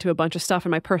ran into a bunch of stuff in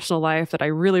my personal life that I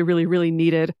really, really, really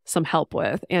needed some help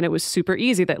with. And it was super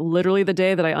easy that literally the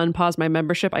day that I unpaused my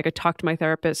membership, I could talk to my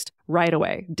therapist right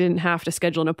away. Didn't have to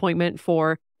schedule an appointment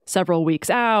for several weeks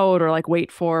out or like wait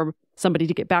for somebody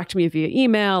to get back to me via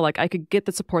email. Like I could get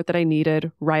the support that I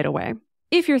needed right away.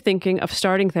 If you're thinking of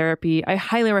starting therapy, I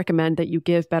highly recommend that you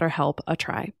give BetterHelp a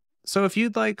try. So if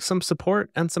you'd like some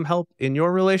support and some help in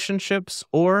your relationships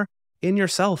or in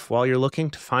yourself while you're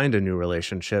looking to find a new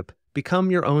relationship,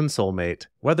 become your own soulmate,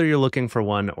 whether you're looking for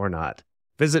one or not.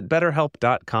 Visit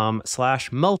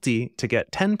betterhelp.com/multi to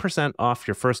get 10% off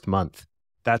your first month.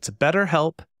 That's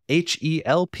BetterHelp,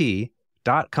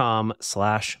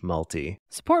 HELP.com/multi.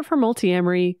 Support for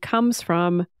multi-amory comes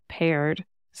from Paired.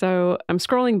 So I'm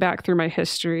scrolling back through my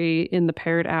history in the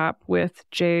Paired app with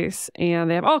Jace,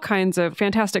 and they have all kinds of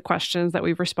fantastic questions that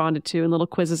we've responded to and little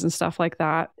quizzes and stuff like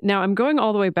that. Now I'm going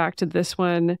all the way back to this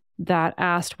one that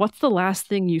asked, what's the last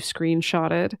thing you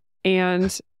screenshotted? And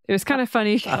it was kind of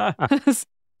funny because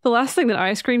the last thing that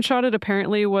I screenshotted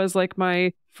apparently was like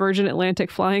my Virgin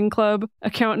Atlantic Flying Club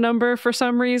account number for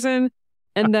some reason.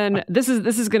 And then this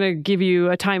is going to give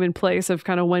you a time and place of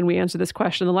kind of when we answer this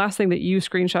question. The last thing that you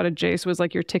screenshotted, Jace, was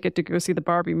like your ticket to go see the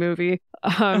Barbie movie.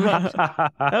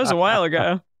 That was a while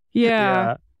ago.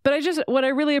 Yeah. But what I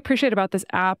really appreciate about this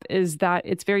app is that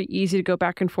it's very easy to go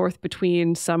back and forth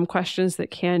between some questions that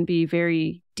can be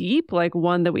very deep. Like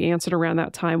one that we answered around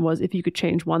that time was, if you could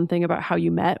change one thing about how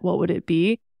you met, what would it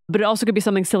be? But it also could be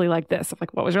something silly like this, of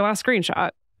like, what was your last screenshot?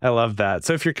 I love that.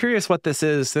 So if you're curious what this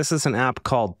is an app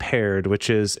called Paired, which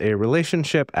is a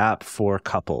relationship app for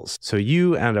couples. So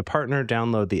you and a partner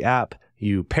download the app,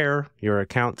 you pair your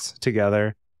accounts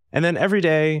together, and then every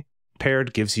day,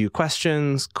 Paired gives you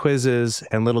questions, quizzes,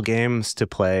 and little games to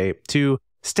play to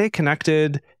stay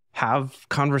connected, have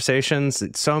conversations.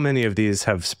 So many of these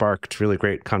have sparked really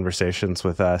great conversations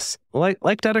with us. Like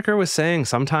Dedeker was saying,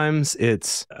 sometimes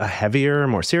it's a heavier,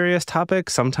 more serious topic.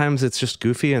 Sometimes it's just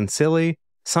goofy and silly.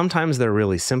 Sometimes they're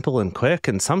really simple and quick,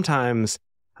 and sometimes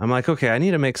I'm like, okay, I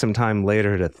need to make some time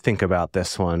later to think about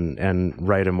this one and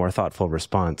write a more thoughtful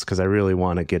response because I really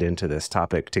want to get into this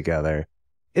topic together.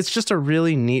 It's just a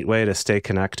really neat way to stay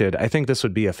connected. I think this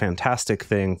would be a fantastic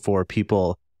thing for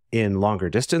people in longer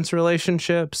distance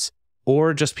relationships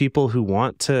or just people who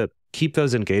want to keep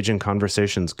those engaging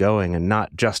conversations going and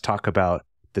not just talk about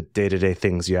the day-to-day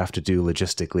things you have to do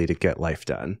logistically to get life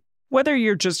done. Whether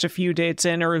you're just a few dates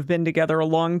in or have been together a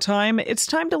long time, it's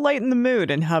time to lighten the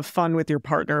mood and have fun with your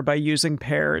partner by using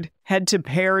Paired. Head to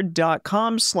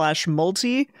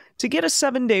paired.com/multi to get a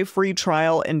 7-day free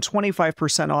trial and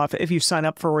 25% off if you sign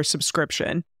up for a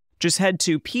subscription. Just head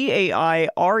to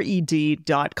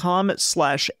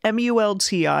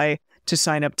paired.com/multi to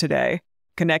sign up today.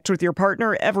 Connect with your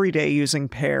partner every day using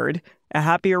Paired. A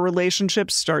happier relationship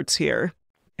starts here.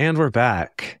 And we're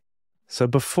back. So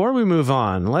before we move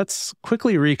on, let's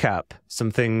quickly recap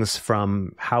some things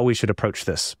from how we should approach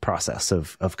this process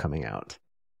of coming out.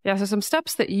 Yeah, so some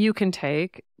steps that you can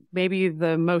take, maybe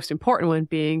the most important one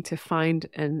being to find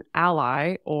an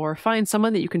ally or find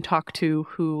someone that you can talk to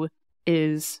who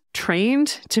is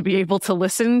trained to be able to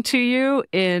listen to you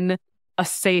in a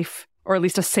safe, or at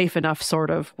least a safe enough sort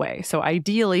of way. So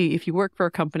ideally, if you work for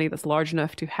a company that's large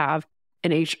enough to have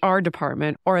an HR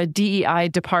department or a DEI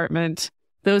department,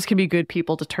 those can be good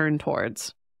people to turn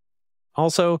towards.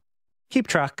 Also, keep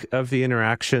track of the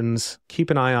interactions, keep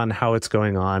an eye on how it's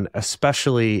going on,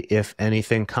 especially if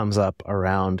anything comes up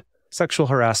around sexual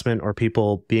harassment or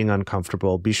people being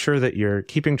uncomfortable. Be sure that you're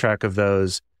keeping track of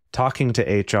those, talking to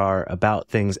HR about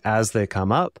things as they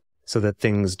come up so that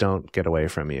things don't get away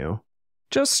from you.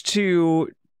 Just to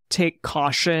take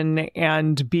caution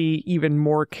and be even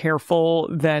more careful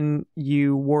than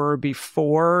you were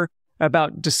before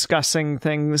about discussing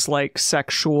things like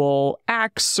sexual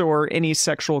acts or any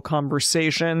sexual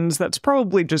conversations. That's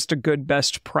probably just a good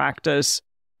best practice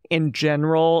in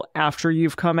general after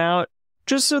you've come out,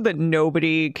 just so that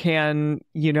nobody can,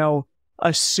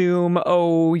 assume,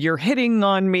 oh, you're hitting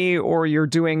on me or you're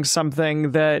doing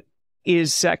something that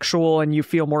is sexual and you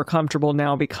feel more comfortable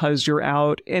now because you're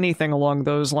out. Anything along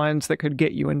those lines that could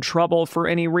get you in trouble for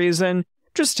any reason.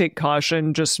 Just take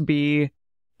caution, just be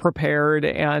prepared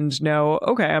and know,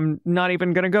 okay, I'm not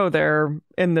even going to go there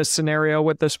in this scenario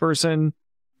with this person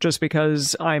just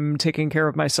because I'm taking care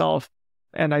of myself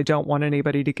and I don't want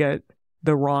anybody to get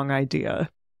the wrong idea.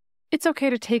 It's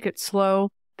okay to take it slow.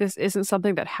 This isn't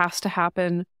something that has to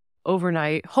happen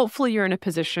overnight. Hopefully you're in a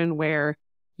position where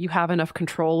you have enough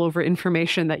control over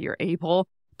information that you're able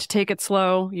to take it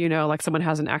slow, like someone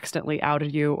hasn't accidentally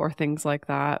outed you or things like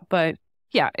that. But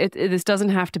yeah, this doesn't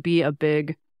have to be a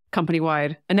big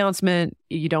company-wide announcement.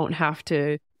 You don't have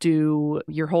to do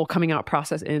your whole coming out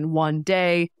process in one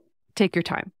day. Take your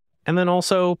time. And then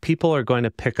also, people are going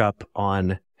to pick up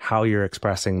on how you're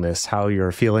expressing this, how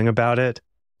you're feeling about it.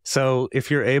 So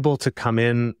if you're able to come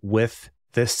in with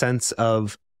this sense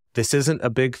of this isn't a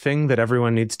big thing that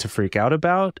everyone needs to freak out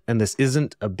about, and this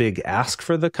isn't a big ask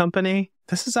for the company,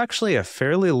 this is actually a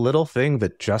fairly little thing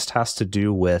that just has to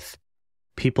do with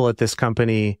people at this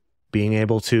company being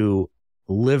able to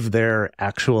live their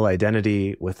actual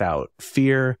identity without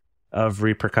fear of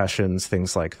repercussions,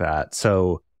 things like that.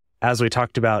 So as we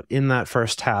talked about in that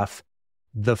first half,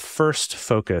 the first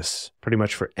focus pretty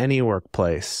much for any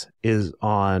workplace is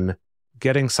on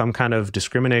getting some kind of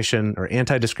discrimination or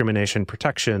anti-discrimination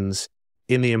protections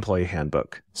in the employee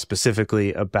handbook,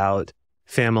 specifically about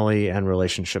family and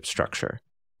relationship structure.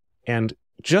 And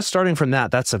just starting from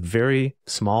that, that's a very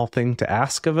small thing to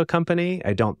ask of a company.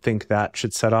 I don't think that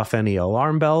should set off any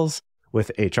alarm bells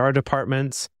with HR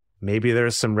departments. Maybe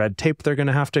there's some red tape they're going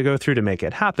to have to go through to make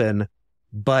it happen.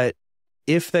 But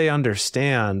if they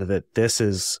understand that this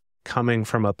is coming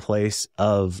from a place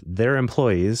of their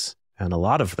employees, and a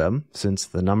lot of them, since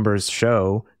the numbers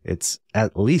show it's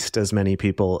at least as many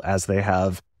people as they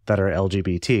have that are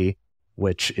LGBT,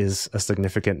 which is a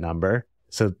significant number.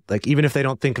 So even if they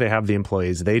don't think they have the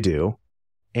employees, they do.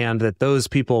 And that those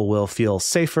people will feel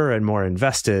safer and more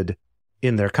invested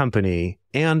in their company.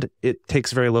 And it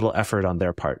takes very little effort on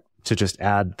their part to just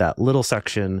add that little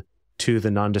section to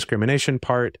the non-discrimination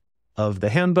part of the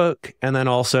handbook. And then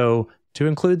also to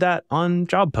include that on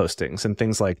job postings and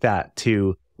things like that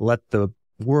to let the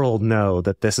world know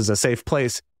that this is a safe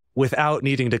place without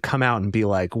needing to come out and be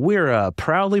like, we're a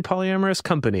proudly polyamorous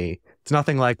company. It's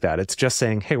nothing like that. It's just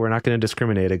saying, hey, we're not going to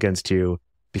discriminate against you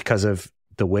because of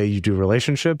the way you do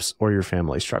relationships or your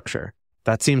family structure.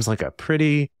 That seems like a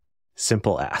pretty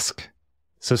simple ask.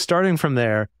 So starting from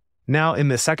there, now in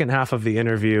the second half of the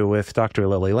interview with Dr.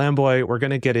 Lily Lamboy, we're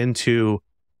going to get into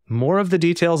more of the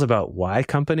details about why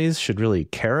companies should really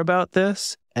care about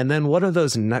this. And then what are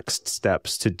those next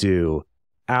steps to do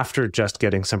after just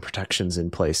getting some protections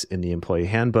in place in the employee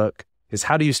handbook? Is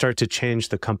how do you start to change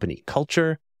the company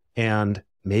culture and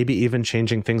maybe even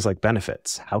changing things like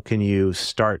benefits? How can you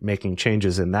start making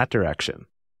changes in that direction?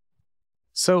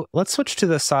 So let's switch to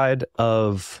the side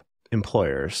of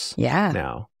employers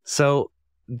now. So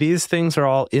these things are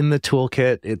all in the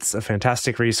toolkit. It's a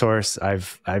fantastic resource.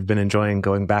 I've been enjoying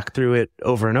going back through it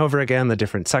over and over again, the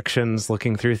different sections,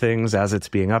 looking through things as it's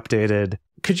being updated.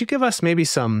 Could you give us maybe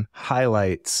some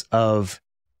highlights of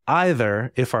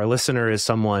either if our listener is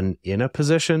someone in a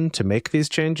position to make these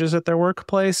changes at their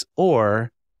workplace,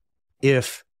 or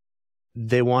if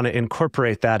they want to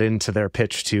incorporate that into their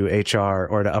pitch to HR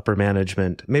or to upper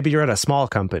management? Maybe you're at a small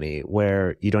company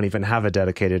where you don't even have a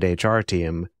dedicated HR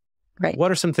team. Right.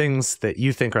 What are some things that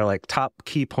you think are like top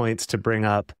key points to bring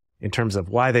up in terms of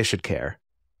why they should care?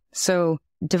 So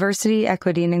diversity,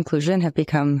 equity, and inclusion have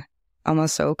become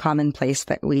almost so commonplace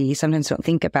that we sometimes don't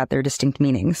think about their distinct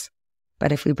meanings.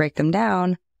 But if we break them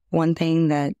down, one thing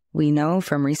that we know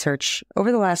from research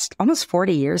over the last almost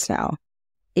 40 years now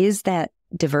is that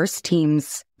diverse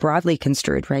teams, broadly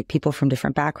construed, right? People from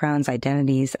different backgrounds,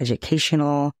 identities,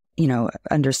 educational,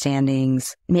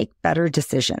 understandings, make better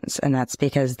decisions. And that's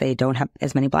because they don't have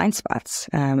as many blind spots,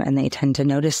 and they tend to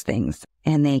notice things.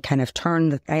 And they kind of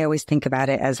I always think about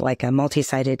it as like a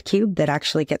multi-sided cube that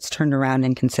actually gets turned around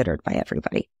and considered by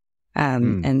everybody.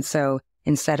 And so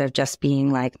instead of just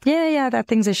being like, yeah, that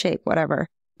thing's a shape, whatever,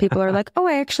 people are like, oh,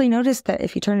 I actually noticed that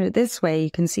if you turn it this way,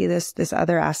 you can see this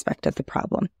other aspect of the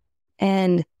problem.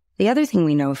 And the other thing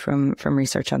we know from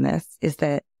research on this is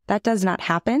that does not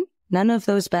happen. None of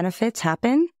those benefits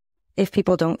happen if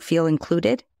people don't feel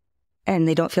included and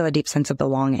they don't feel a deep sense of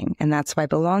belonging. And that's why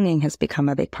belonging has become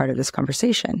a big part of this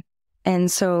conversation. And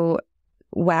so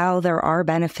while there are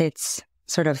benefits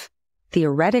sort of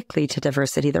theoretically to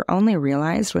diversity, they're only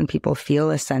realized when people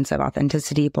feel a sense of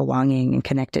authenticity, belonging, and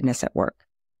connectedness at work.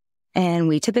 And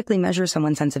we typically measure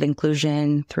someone's sense of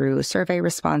inclusion through survey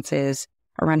responses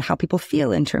around how people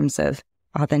feel in terms of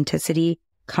authenticity,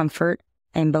 comfort,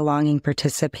 and belonging,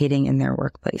 participating in their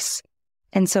workplace.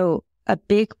 And so a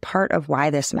big part of why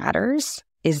this matters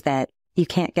is that you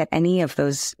can't get any of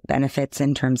those benefits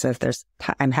in terms of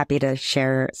I'm happy to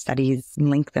share studies and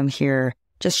link them here,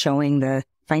 just showing the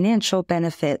financial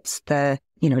benefits, the,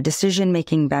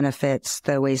 decision-making benefits,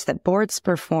 the ways that boards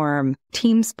perform,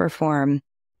 teams perform,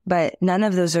 but none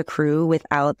of those accrue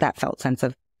without that felt sense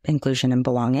of inclusion and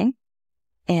belonging.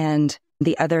 And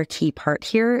the other key part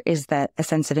here is that a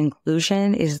sense of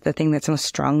inclusion is the thing that's most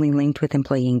strongly linked with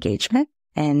employee engagement.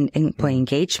 And employee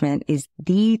engagement is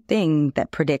the thing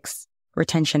that predicts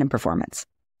retention and performance.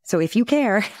 So if you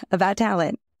care about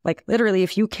talent, like literally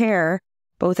if you care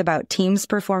both about teams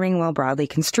performing well broadly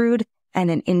construed and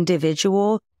an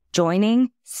individual joining,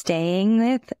 staying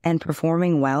with, and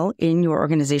performing well in your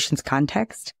organization's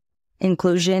context,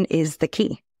 inclusion is the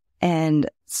key. And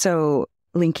so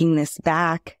linking this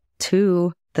back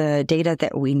to the data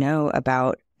that we know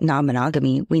about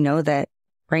non-monogamy, we know that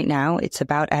right now it's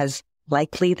about as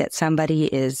likely that somebody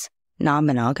is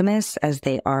non-monogamous as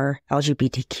they are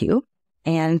LGBTQ,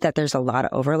 and that there's a lot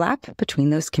of overlap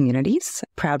between those communities.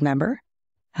 Proud member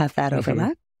of that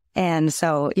overlap. And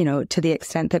so, to the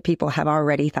extent that people have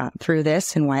already thought through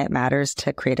this and why it matters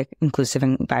to create an inclusive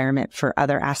environment for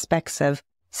other aspects of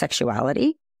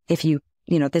sexuality, if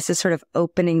this is sort of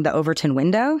opening the Overton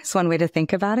window. It's one way to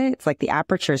think about it. It's like the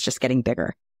aperture is just getting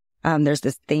bigger. There's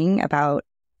this thing about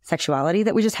sexuality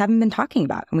that we just haven't been talking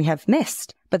about and we have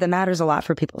missed, but that matters a lot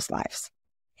for people's lives.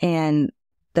 And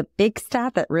the big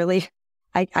stat that really,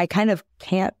 I kind of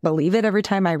can't believe it every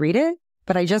time I read it,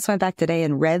 but I just went back today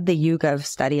and read the YouGov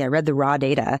study. I read the raw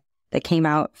data that came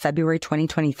out February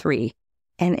 2023.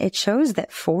 And it shows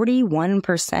that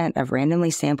 41% of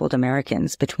randomly sampled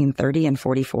Americans between 30 and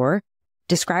 44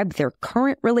 described their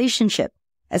current relationship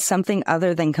as something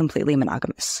other than completely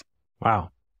monogamous.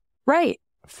 Wow. Right.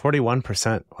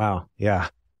 41%. Wow. Yeah.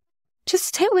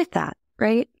 Just sit with that,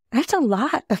 right? That's a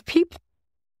lot of people.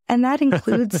 And that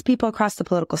includes people across the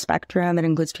political spectrum. It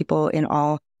includes people in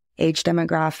all age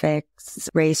demographics,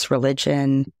 race,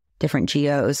 religion, different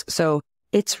geos. So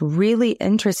it's really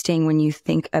interesting when you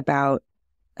think about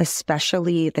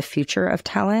especially the future of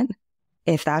talent.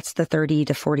 If that's the 30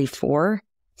 to 44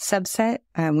 subset,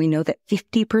 we know that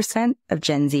 50% of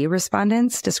Gen Z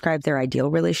respondents describe their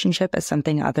ideal relationship as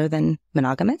something other than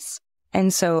monogamous.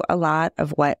 And so a lot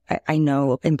of what I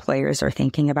know employers are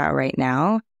thinking about right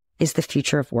now is the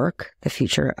future of work, the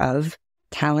future of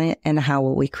talent, and how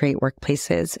will we create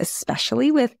workplaces,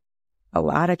 especially with a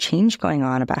lot of change going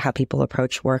on about how people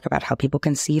approach work, about how people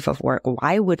conceive of work.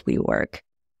 Why would we work?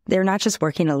 They're not just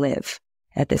working to live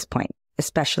at this point,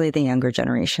 especially the younger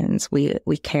generations. We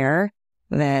care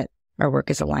that our work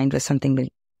is aligned with something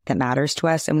that matters to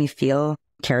us, and we feel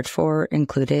cared for,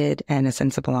 included, and a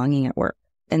sense of belonging at work.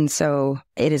 And so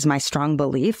it is my strong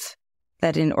belief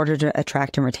that in order to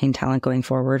attract and retain talent going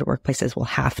forward, workplaces will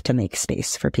have to make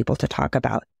space for people to talk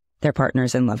about their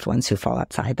partners and loved ones who fall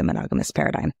outside the monogamous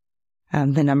paradigm.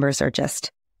 The numbers are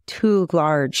just too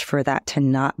large for that to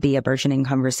not be a burgeoning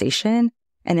conversation.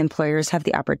 And employers have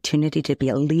the opportunity to be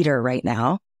a leader right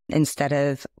now instead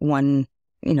of one,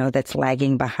 that's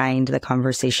lagging behind the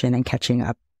conversation and catching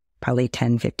up probably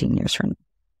 10, 15 years from now.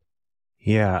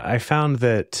 Yeah, I found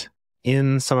that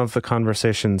in some of the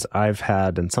conversations I've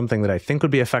had, and something that I think would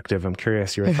be effective, I'm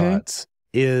curious your thoughts,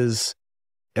 is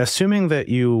assuming that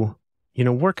you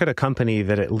work at a company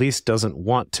that at least doesn't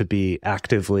want to be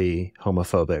actively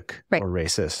homophobic or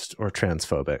racist or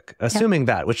transphobic. Assuming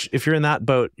that, which if you're in that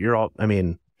boat,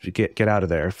 get out of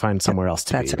there, find somewhere else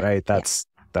to be, right? That's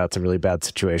a really bad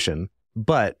situation.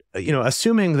 But,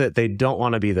 assuming that they don't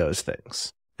want to be those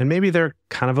things, and maybe they're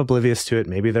kind of oblivious to it,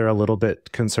 maybe they're a little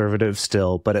bit conservative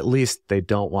still, but at least they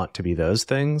don't want to be those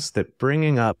things, that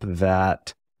bringing up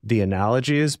that the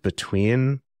analogies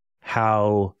between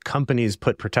how companies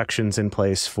put protections in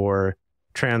place for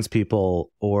trans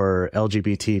people or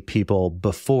LGBT people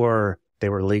before they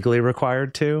were legally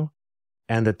required to,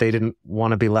 and that they didn't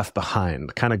want to be left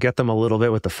behind. Kind of get them a little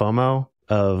bit with the FOMO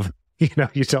of, you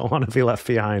don't want to be left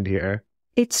behind here.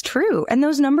 It's true. And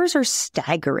those numbers are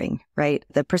staggering, right?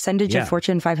 The percentage of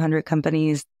Fortune 500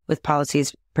 companies with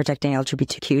policies protecting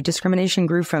LGBTQ discrimination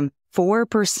grew from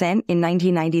 4% in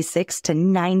 1996 to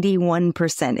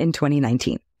 91% in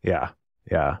 2019. Yeah.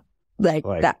 Yeah. Like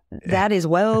that is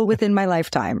well within my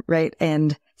lifetime, right?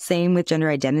 And same with gender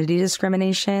identity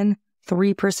discrimination,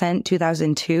 3%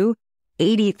 2002,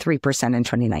 83% in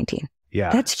 2019. Yeah.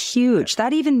 That's huge.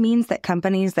 That even means that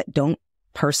companies that don't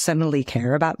personally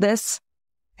care about this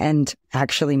and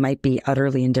actually might be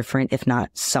utterly indifferent, if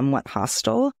not somewhat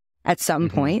hostile, at some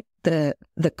point, the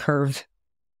curve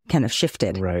kind of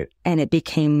shifted. Right. And it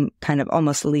became kind of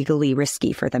almost legally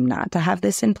risky for them not to have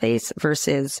this in place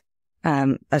versus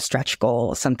a stretch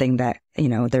goal, something that,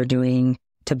 they're doing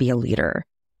to be a leader.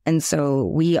 And so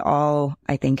we all,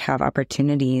 I think, have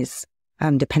opportunities,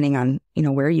 depending on,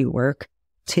 where you work,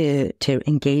 to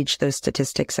engage those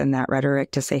statistics and that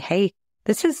rhetoric to say, hey,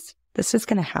 this is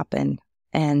going to happen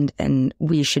and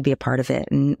we should be a part of it.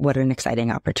 And what an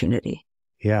exciting opportunity.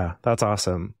 Yeah, that's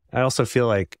awesome. I also feel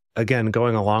like, again,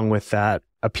 going along with that,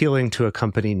 appealing to a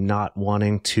company not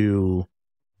wanting to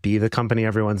be the company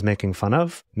everyone's making fun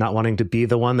of, not wanting to be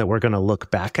the one that we're going to look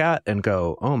back at and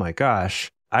go, oh my gosh.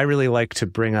 I really like to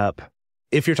bring up,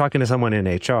 if you're talking to someone in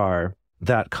HR,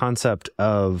 that concept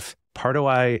of part of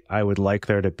why I would like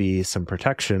there to be some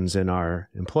protections in our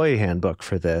employee handbook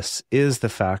for this is the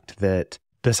fact that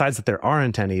besides that there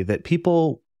aren't any, that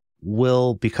people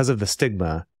will, because of the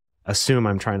stigma, assume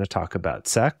I'm trying to talk about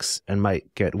sex and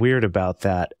might get weird about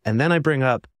that. And then I bring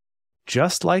up,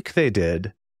 just like they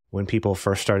did when people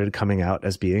first started coming out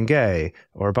as being gay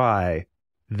or bi,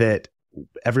 that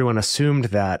everyone assumed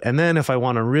that. And then if I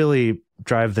want to really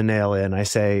drive the nail in, I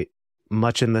say,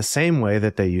 much in the same way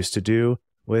that they used to do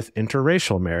with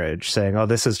interracial marriage, saying, oh,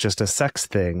 this is just a sex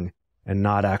thing and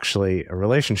not actually a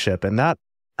relationship. And that,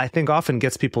 I think, often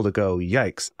gets people to go,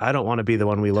 yikes, I don't want to be the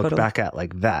one we look back at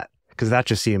like that, because that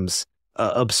just seems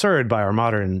absurd by our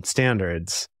modern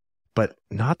standards. But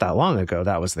not that long ago,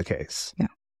 that was the case. Yeah.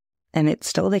 And it's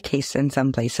still the case in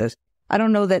some places. I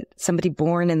don't know that somebody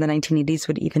born in the 1980s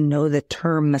would even know the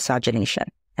term misogynation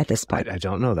at this point. I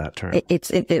don't know that term.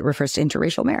 It refers to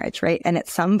interracial marriage, right? And at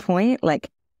some point,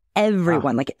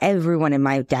 everyone in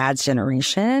my dad's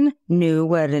generation knew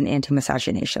what an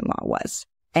anti-misogynation law was.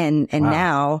 And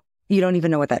now you don't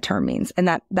even know what that term means. And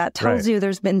that tells you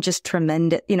there's been just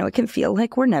tremendous, it can feel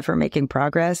like we're never making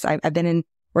progress. I've been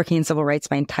working in civil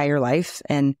rights my entire life.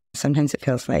 And sometimes it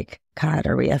feels like, God,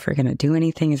 are we ever going to do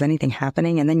anything? Is anything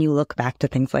happening? And then you look back to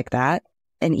things like that.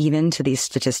 And even to these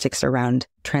statistics around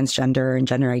transgender and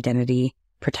gender identity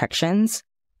protections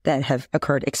that have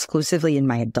occurred exclusively in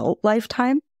my adult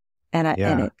lifetime. And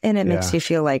it makes you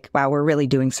feel like, wow, we're really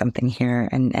doing something here.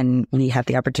 And we have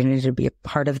the opportunity to be a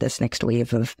part of this next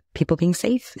wave of people being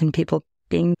safe and people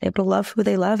being able to love who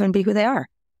they love and be who they are.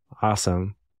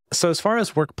 Awesome. So as far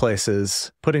as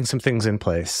workplaces, putting some things in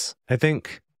place, I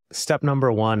think step number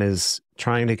one is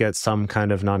trying to get some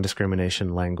kind of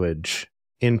non-discrimination language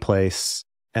in place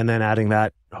and then adding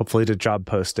that hopefully to job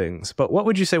postings. But what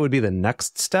would you say would be the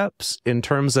next steps in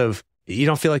terms of, you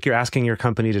don't feel like you're asking your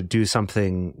company to do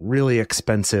something really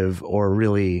expensive or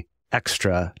really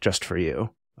extra just for you?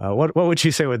 What would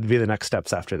you say would be the next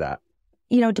steps after that?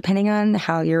 Depending on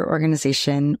how your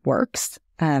organization works,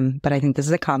 but I think this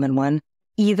is a common one,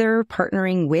 either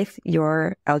partnering with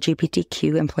your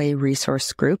LGBTQ employee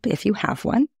resource group, if you have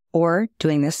one, or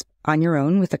doing this on your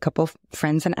own with a couple of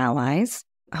friends and allies,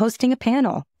 hosting a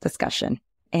panel discussion.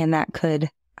 And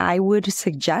that I would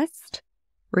suggest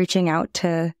reaching out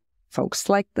to folks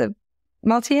like the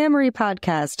Multi-Amory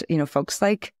podcast, folks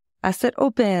like Us at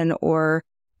Open or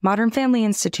Modern Family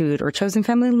Institute or Chosen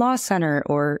Family Law Center,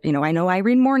 or, I know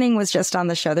Irene Morning was just on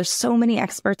the show. There's so many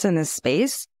experts in this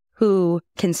space who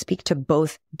can speak to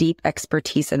both deep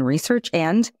expertise and research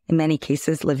and, in many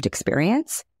cases, lived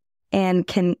experience, and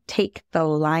can take the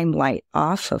limelight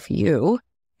off of you,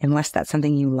 unless that's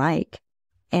something you like,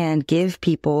 and give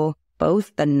people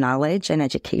both the knowledge and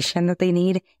education that they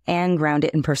need and ground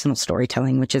it in personal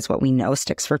storytelling, which is what we know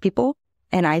sticks for people.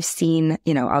 And I've seen,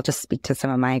 I'll just speak to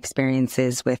some of my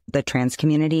experiences with the trans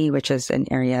community, which is an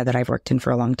area that I've worked in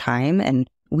for a long time. And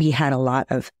we had a lot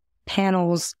of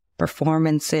panels,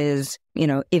 performances,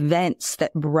 events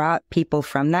that brought people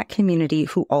from that community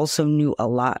who also knew a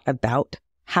lot about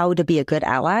how to be a good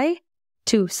ally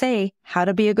to say how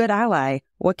to be a good ally.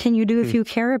 What can you do if you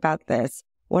care about this?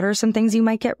 What are some things you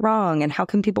might get wrong? And how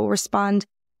can people respond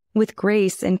with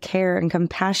grace and care and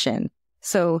compassion?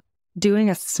 So doing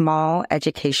a small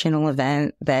educational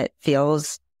event that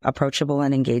feels approachable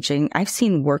and engaging, I've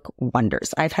seen work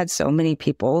wonders. I've had so many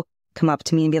people come up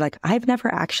to me and be like, I've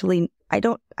never actually, I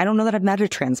don't know that I've met a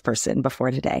trans person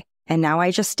before today. And now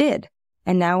I just did.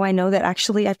 And now I know that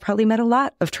actually I've probably met a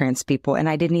lot of trans people and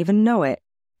I didn't even know it.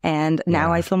 And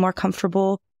now I feel more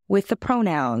comfortable with the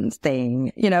pronouns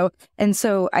thing, you know? And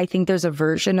so I think there's a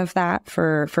version of that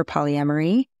for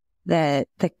polyamory that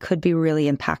could be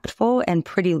really impactful and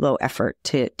pretty low effort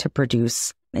to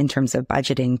produce in terms of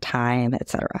budgeting, time, et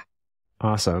cetera.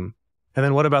 Awesome. And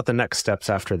then what about the next steps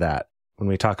after that when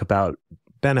we talk about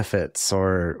benefits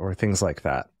or things like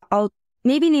that? I'll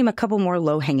maybe name a couple more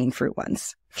low-hanging fruit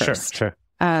ones first. Sure.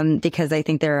 Because I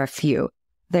think there are a few.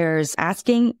 There's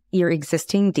asking your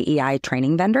existing DEI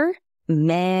training vendor.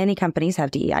 Many companies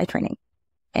have DEI training.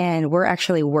 And we're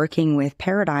actually working with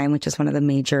Paradigm, which is one of the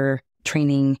major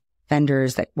training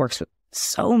vendors that works with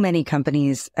so many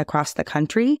companies across the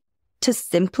country, to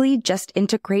simply just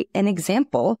integrate an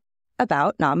example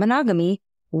about non-monogamy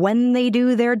when they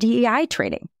do their DEI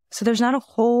training. So there's not a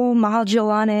whole module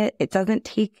on it. It doesn't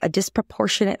take a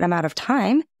disproportionate amount of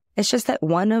time. It's just that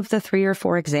one of the 3 or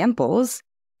 4 examples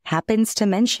happens to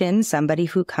mention somebody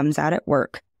who comes out at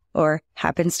work, or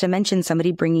happens to mention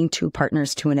somebody bringing 2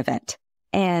 partners to an event.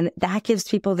 And that gives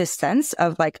people this sense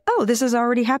of like, oh, this is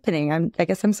already happening. I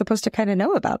guess I'm supposed to kind of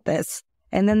know about this.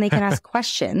 And then they can ask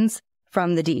questions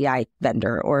from the DEI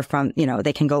vendor, or from,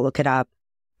 they can go look it up,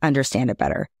 understand it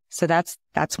better. So that's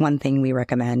one thing we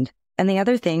recommend. And the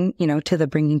other thing, to the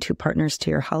bringing 2 partners to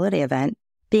your holiday event,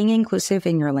 being inclusive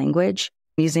in your language,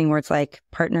 using words like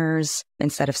partners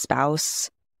instead of spouse,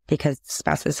 because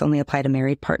spouses only apply to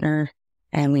married partner.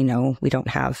 And we know we don't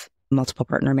have multiple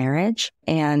partner marriage,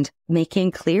 and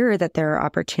making clear that there are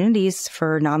opportunities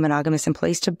for non-monogamous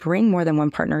employees to bring more than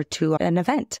one partner to an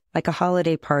event, like a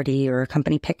holiday party or a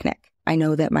company picnic. I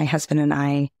know that my husband and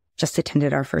I just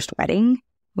attended our first wedding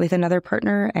with another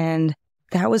partner, and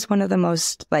that was one of the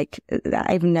most,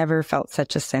 I've never felt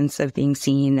such a sense of being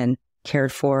seen and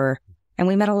cared for. And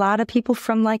we met a lot of people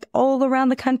from all around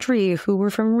the country who were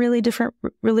from really different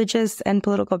religious and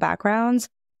political backgrounds.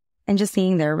 And just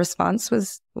seeing their response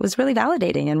was really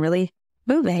validating and really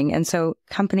moving. And so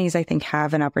companies, I think,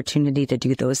 have an opportunity to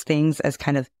do those things as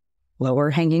kind of lower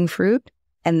hanging fruit.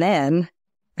 And then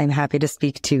I'm happy to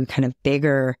speak to kind of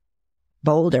bigger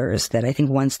boulders that I think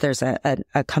once there's a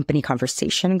company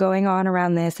conversation going on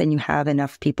around this, and you have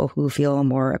enough people who feel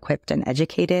more equipped and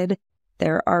educated,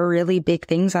 there are really big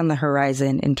things on the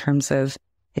horizon in terms of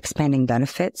expanding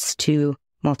benefits to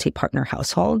multi-partner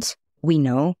households. We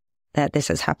know that this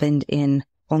has happened in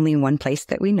only one place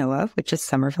that we know of, which is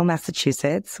Somerville,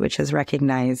 Massachusetts, which has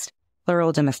recognized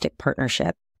plural domestic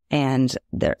partnership. And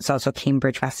there's also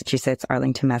Cambridge, Massachusetts,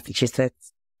 Arlington,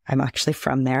 Massachusetts. I'm actually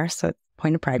from there, so it's a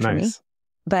point of pride for me.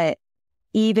 But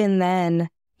even then,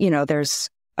 there's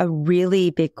a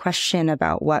really big question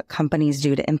about what companies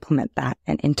do to implement that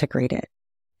and integrate it.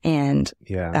 And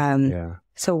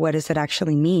so what does it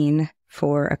actually mean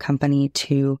for a company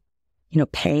to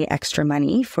pay extra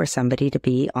money for somebody to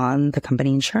be on the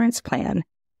company insurance plan?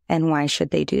 And why should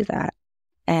they do that?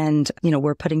 And,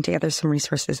 we're putting together some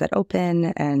resources at Open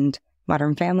and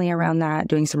Modern Family around that,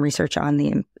 doing some research on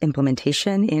the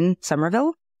implementation in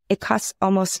Somerville. It costs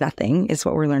almost nothing is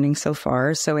what we're learning so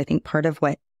far. So I think part of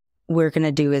what we're going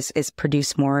to do is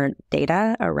produce more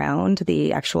data around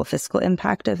the actual fiscal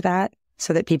impact of that,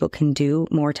 so that people can do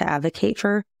more to advocate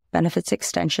for benefits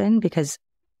extension, because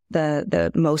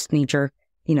the most knee-jerk,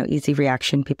 easy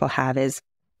reaction people have is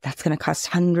that's going to cost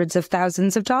hundreds of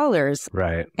thousands of dollars.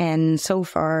 Right. And so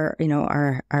far,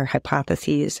 our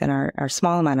hypotheses and our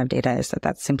small amount of data is that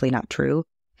that's simply not true.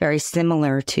 Very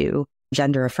similar to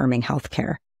gender-affirming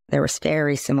healthcare. There was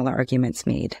very similar arguments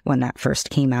made when that first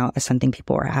came out as something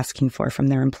people were asking for from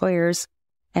their employers.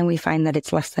 And we find that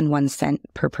it's less than 1 cent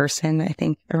per person, I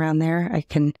think, around there. I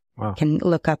can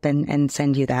look up and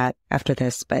send you that after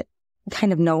this, but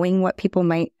kind of knowing what people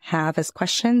might have as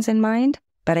questions in mind.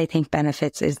 But I think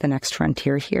benefits is the next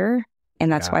frontier here.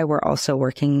 And that's why we're also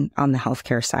working on the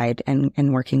healthcare side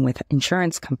and working with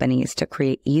insurance companies to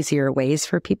create easier ways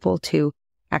for people to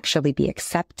actually be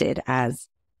accepted as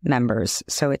members.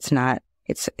 So it's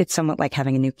somewhat like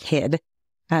having a new kid.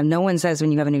 No one says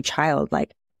when you have a new child,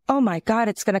 oh my God,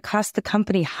 it's going to cost the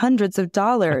company hundreds of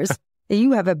dollars.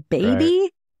 You have a baby.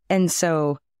 Right. And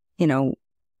so,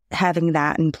 having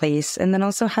that in place, and then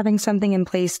also having something in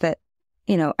place that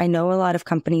I know a lot of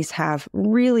companies have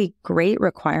really great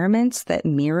requirements that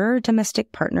mirror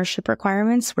domestic partnership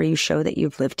requirements where you show that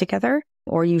you've lived together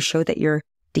or you show that you're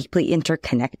deeply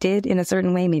interconnected in a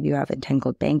certain way. Maybe you have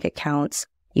entangled bank accounts,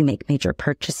 you make major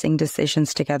purchasing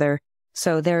decisions together.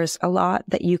 So there's a lot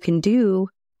that you can do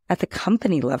at the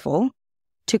company level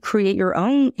to create your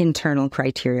own internal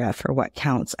criteria for what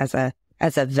counts as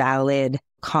a valid,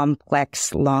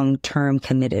 complex, long-term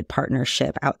committed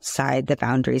partnership outside the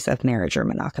boundaries of marriage or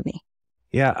monogamy.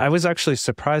 Yeah, I was actually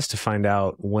surprised to find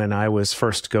out when I was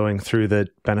first going through the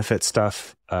benefit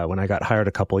stuff when I got hired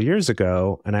a couple of years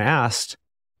ago, and I asked,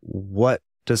 what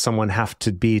does someone have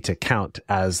to be to count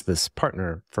as this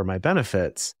partner for my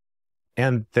benefits?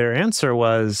 And their answer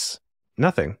was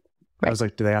nothing. Right. I was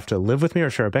like, do they have to live with me or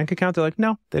share a bank account? They're like,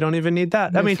 no, they don't even need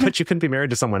that. I mean, but you couldn't be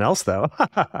married to someone else though.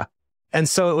 And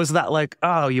so it was that like,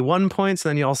 oh, you won points,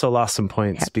 and then you also lost some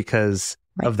points because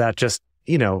of that just,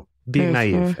 being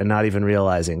naive and not even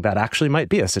realizing that actually might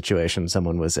be a situation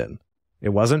someone was in. It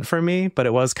wasn't for me, but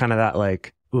it was kind of that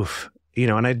like, oof,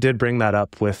 and I did bring that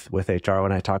up with HR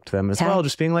when I talked to them as well,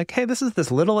 just being like, hey, this is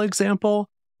this little example.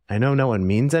 I know no one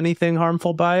means anything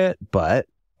harmful by it, but,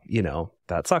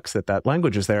 that sucks that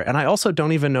language is there. And I also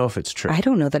don't even know if it's true. I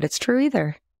don't know that it's true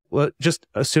either. Well, just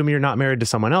assume you're not married to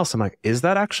someone else. I'm like, is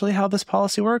that actually how this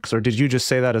policy works? Or did you just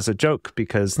say that as a joke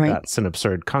because that's an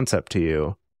absurd concept to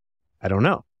you? I don't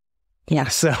know. Yeah.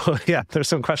 So yeah, there's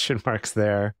some question marks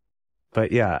there.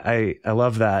 But yeah, I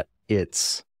love that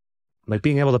it's like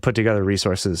being able to put together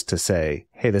resources to say,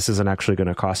 hey, this isn't actually going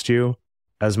to cost you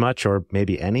as much or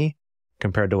maybe any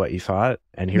compared to what you thought.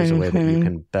 And here's a way that you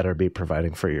can better be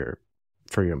providing for your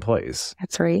employees.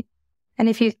 That's right.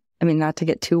 And not to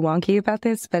get too wonky about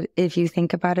this, but if you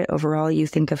think about it overall, you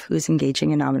think of who's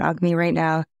engaging in non-monogamy right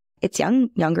now. It's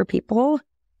younger people,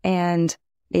 and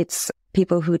it's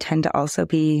people who tend to also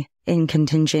be in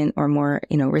contingent or more,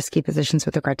 risky positions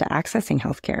with regard to accessing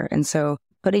healthcare. And so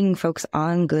putting folks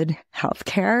on good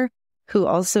healthcare who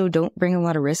also don't bring a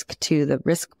lot of risk to the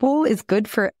risk pool is good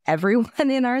for everyone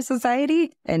in our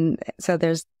society. And so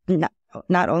there's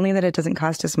not only that it doesn't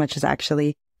cost as much as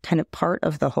actually kind of part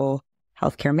of the whole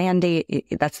healthcare mandate.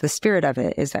 That's the spirit of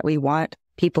it, is that we want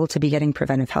people to be getting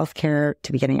preventive healthcare,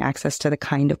 to be getting access to the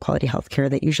kind of quality healthcare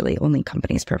that usually only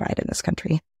companies provide in this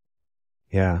country.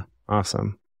 Yeah.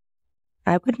 Awesome.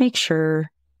 I would make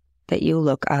sure that you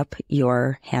look up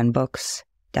your handbook's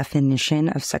definition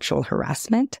of sexual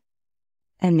harassment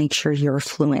and make sure you're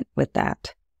fluent with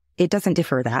that. It doesn't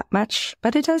differ that much,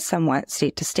 but it does somewhat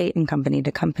state to state and company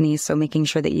to company. So making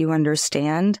sure that you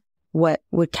understand what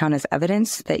would count as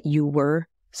evidence that you were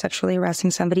sexually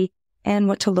harassing somebody and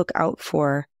what to look out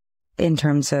for in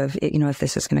terms of, if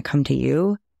this is going to come to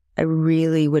you. I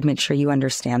really would make sure you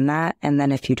understand that. And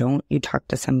then if you don't, you talk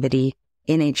to somebody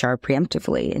in HR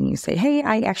preemptively and you say, hey,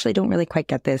 I actually don't really quite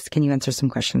get this. Can you answer some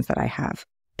questions that I have?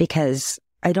 Because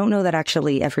I don't know that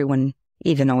actually everyone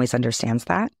even always understands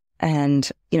that. And,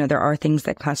 there are things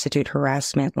that constitute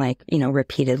harassment, like,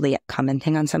 repeatedly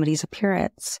commenting on somebody's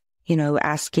appearance,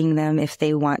 asking them if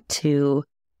they want to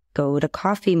go to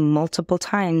coffee multiple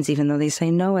times, even though they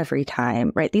say no every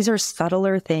time, right? These are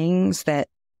subtler things that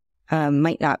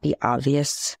might not be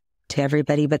obvious to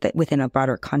everybody, but that within a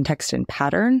broader context and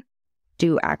pattern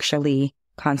do actually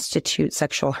constitute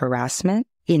sexual harassment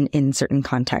in certain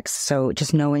contexts. So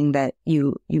just knowing that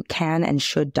you can and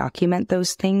should document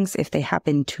those things if they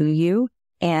happen to you,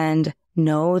 and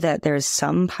know that there's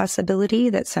some possibility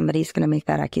that somebody's going to make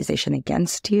that accusation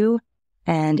against you,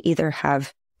 and either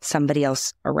have somebody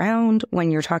else around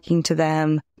when you're talking to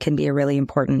them can be a really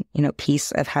important,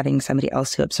 piece of having somebody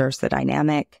else who observes the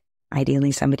dynamic,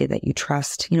 ideally somebody that you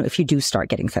trust. If you do start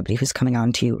getting somebody who's coming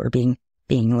on to you or being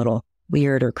a little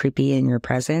weird or creepy in your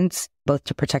presence, both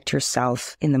to protect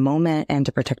yourself in the moment and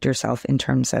to protect yourself in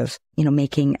terms of,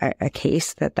 making a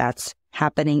case that that's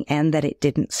happening and that it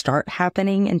didn't start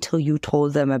happening until you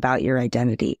told them about your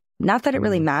identity. Not that it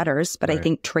really matters, but right. I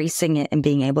think tracing it and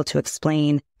being able to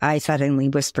explain, I suddenly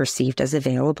was perceived as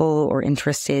available or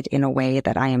interested in a way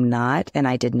that I am not, and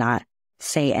I did not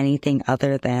say anything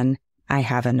other than I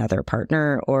have another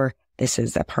partner or this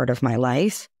is a part of my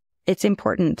life. It's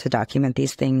important to document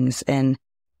these things. And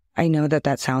I know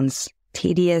that sounds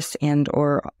tedious and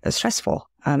or stressful.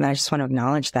 And I just want to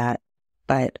acknowledge that.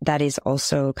 But that is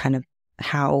also kind of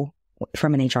how,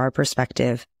 from an HR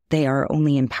perspective, they are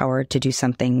only empowered to do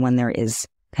something when there is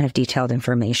kind of detailed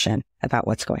information about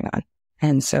what's going on.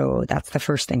 And so that's the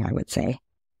first thing I would say.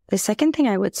 The second thing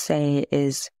I would say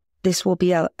is this will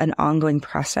be an ongoing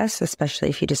process, especially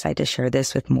if you decide to share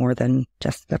this with more than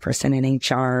just the person in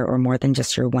HR or more than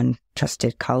just your one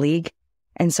trusted colleague.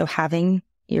 And so having,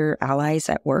 your allies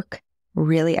at work,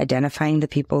 really identifying the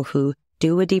people who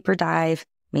do a deeper dive.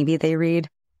 Maybe they read.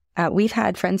 We've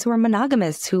had friends who are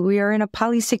monogamous who we are in a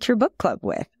polysecure book club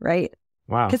with, right?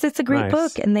 Wow. Because it's a great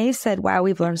book. And they've said, wow,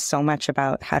 we've learned so much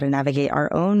about how to navigate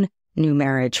our own new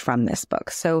marriage from this book.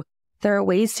 So there are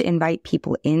ways to invite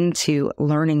people into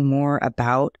learning more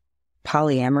about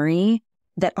polyamory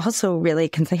that also really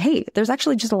can say, hey, there's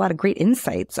actually just a lot of great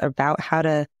insights about how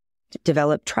to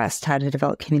develop trust, how to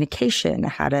develop communication,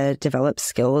 how to develop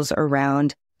skills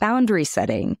around boundary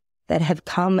setting that have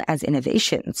come as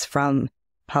innovations from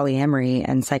polyamory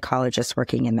and psychologists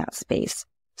working in that space.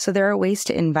 So there are ways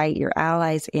to invite your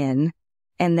allies in,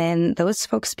 and then those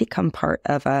folks become part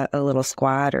of a little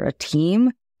squad or a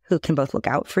team who can both look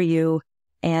out for you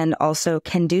and also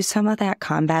can do some of that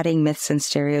combating myths and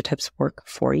stereotypes work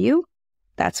for you.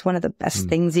 That's one of the best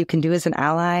things you can do as an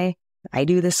ally. I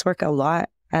do this work a lot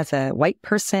as a white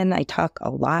person. I talk a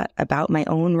lot about my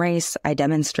own race. I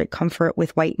demonstrate comfort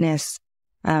with whiteness.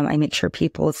 I make sure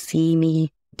people see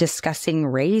me discussing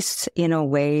race in a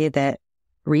way that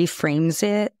reframes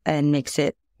it and makes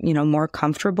it, more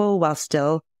comfortable while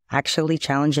still actually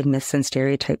challenging myths and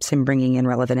stereotypes and bringing in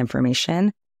relevant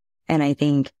information. And I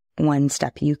think one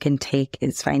step you can take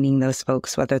is finding those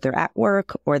folks, whether they're at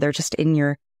work or they're just in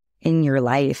your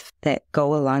life, that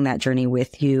go along that journey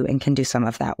with you and can do some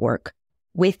of that work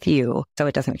with you so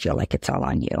it doesn't feel like it's all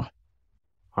on you.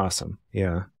 Awesome.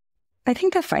 Yeah. I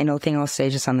think the final thing I'll say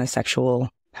just on the sexual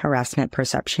harassment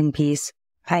perception piece,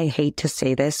 I hate to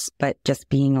say this, but just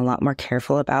being a lot more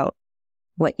careful about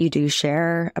what you do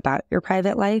share about your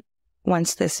private life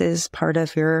once this is part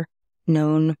of your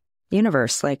known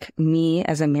universe. Like me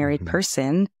as a married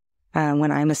person,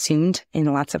 when I'm assumed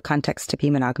in lots of contexts to be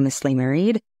monogamously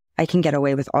married, I can get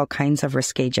away with all kinds of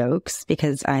risque jokes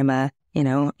because I'm a,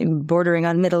 bordering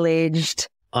on middle-aged,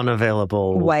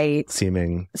 unavailable, white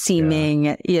seeming,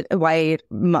 white,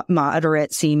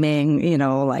 moderate seeming,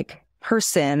 like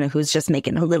person who's just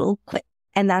making a little click.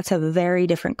 And that's a very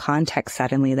different context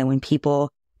suddenly than when people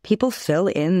fill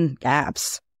in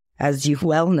gaps, as you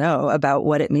well know, about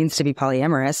what it means to be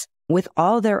polyamorous with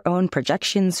all their own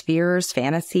projections, fears,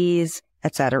 fantasies,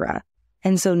 etc.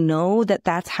 And so know that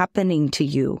that's happening to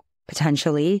you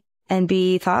potentially, and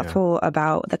be thoughtful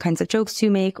about the kinds of jokes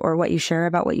you make or what you share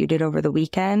about what you did over the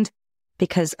weekend,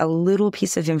 because a little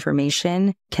piece of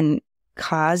information can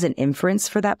cause an inference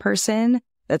for that person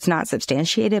that's not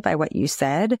substantiated by what you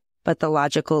said, but the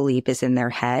logical leap is in their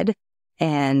head,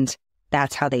 and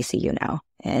that's how they see you now.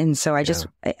 And so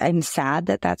I'm sad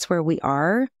that that's where we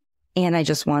are. And I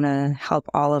just want to help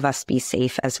all of us be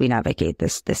safe as we navigate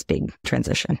this big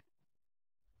transition.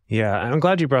 Yeah, I'm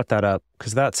glad you brought that up,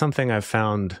 because that's something I've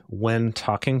found when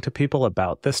talking to people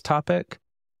about this topic.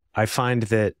 I find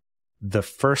that the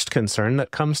first concern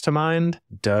that comes to mind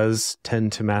does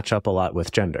tend to match up a lot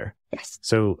with gender. Yes.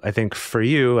 So I think for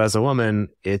you as a woman,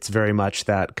 it's very much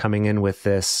that coming in with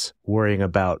this worrying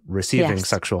about receiving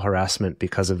sexual harassment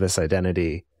because of this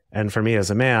identity. And for me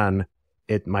as a man,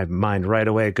 my mind right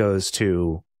away goes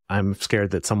to, I'm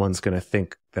scared that someone's going to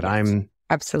think that I'm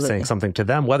saying something to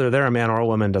them, whether they're a man or a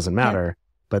woman, doesn't matter,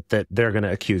 but that they're going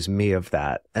to accuse me of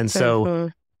that. And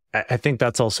so I think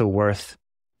that's also worth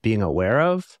being aware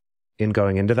of in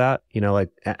going into that. Like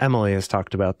Emily has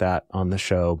talked about that on the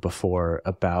show before,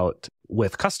 about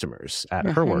with customers at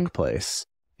her workplace,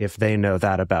 if they know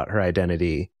that about her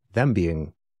identity, them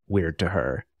being weird to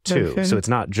her too. So it's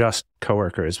not just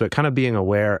coworkers, but kind of being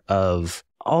aware of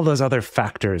all those other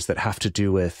factors that have to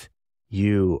do with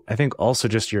you. I think also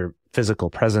just your physical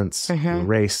presence, your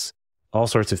race, all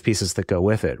sorts of pieces that go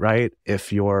with it, right?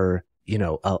 If you're,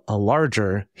 a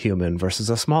larger human versus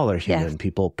a smaller human,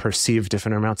 people perceive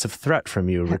different amounts of threat from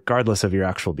you regardless of your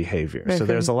actual behavior. So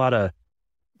there's a lot of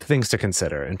things to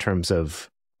consider in terms of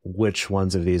which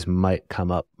ones of these might come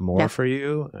up more for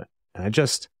you. And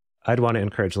I'd want to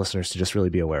encourage listeners to just really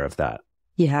be aware of that.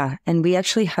 Yeah. And we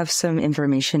actually have some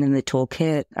information in the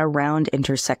toolkit around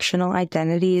intersectional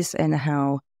identities and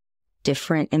how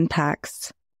different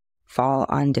impacts fall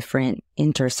on different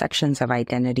intersections of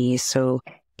identities. So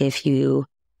if you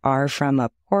are from a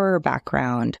poorer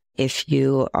background, if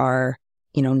you are,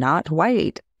 not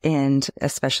white, and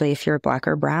especially if you're Black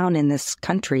or brown in this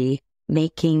country,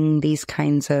 making these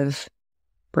kinds of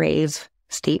brave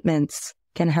statements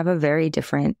can have a very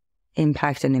different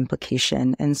impact and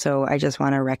implication. And so I just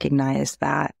want to recognize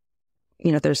that,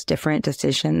 there's different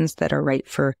decisions that are right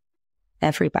for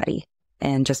everybody.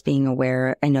 And just being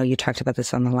aware, I know you talked about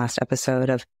this on the last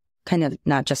episode, of kind of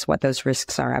not just what those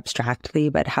risks are abstractly,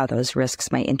 but how those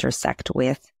risks might intersect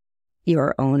with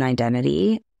your own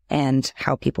identity and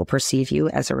how people perceive you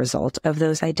as a result of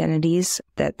those identities,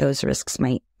 that those risks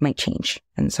might change.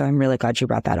 And so I'm really glad you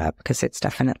brought that up, because it's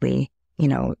definitely,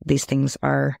 these things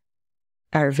are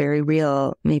very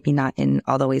real, maybe not in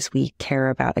all the ways we care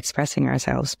about expressing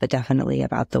ourselves, but definitely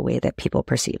about the way that people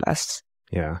perceive us.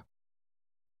 Yeah.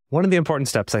 One of the important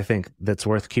steps I think that's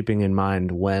worth keeping in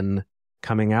mind when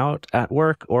coming out at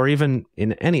work or even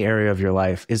in any area of your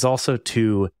life is also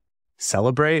to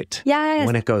celebrate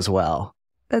when it goes well.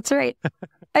 That's right.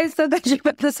 I'm so glad you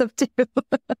brought this up too.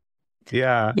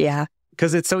 Yeah. Yeah.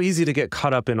 Because it's so easy to get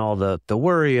caught up in all the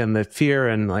worry and the fear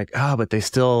and like, but they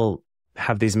still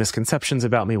have these misconceptions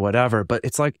about me, whatever. But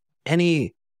it's like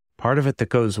any part of it that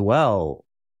goes well,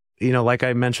 like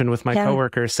I mentioned with my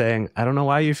coworker saying, I don't know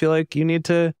why you feel like you need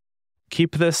to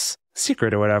keep this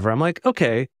secret or whatever. I'm like,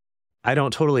 okay, I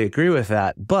don't totally agree with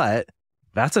that, but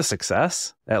that's a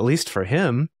success, at least for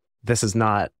him. This is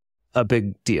not a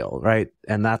big deal, right?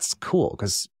 And that's cool,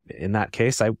 because in that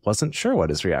case, I wasn't sure what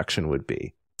his reaction would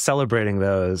be. Celebrating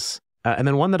those. And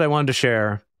then one that I wanted to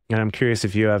share, and I'm curious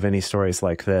if you have any stories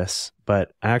like this,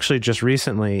 but I actually just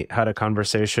recently had a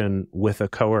conversation with a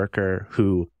coworker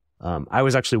who I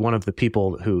was actually one of the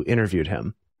people who interviewed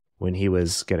him when he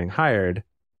was getting hired,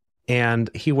 and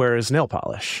he wears nail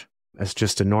polish as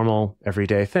just a normal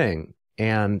everyday thing.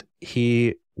 And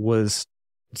he was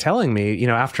telling me,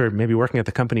 after maybe working at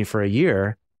the company for a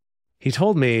year, he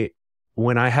told me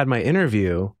when I had my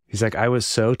interview, he's like, I was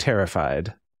so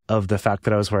terrified of the fact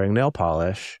that I was wearing nail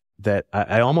polish that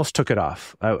I almost took it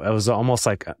off. I was almost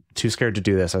like too scared to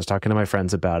do this. I was talking to my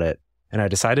friends about it and I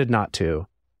decided not to.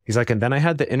 He's like, and then I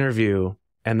had the interview.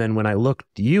 And then when I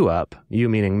looked you up, you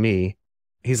meaning me,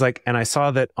 he's like, and I saw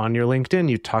that on your LinkedIn,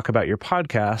 you talk about your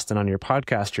podcast, and on your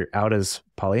podcast, you're out as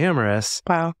polyamorous.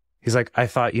 Wow. He's like, I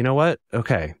thought, you know what?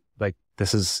 Okay. Like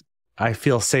I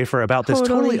feel safer about this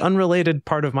totally unrelated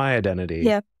part of my identity.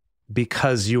 Yeah.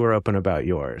 Because you were open about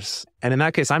yours. And in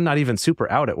that case, I'm not even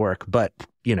super out at work, but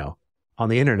on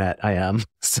the internet I am.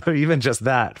 So even just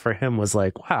that for him was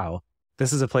like, wow,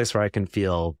 this is a place where I can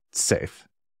feel safe,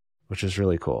 which is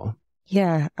really cool.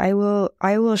 Yeah, I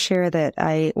will share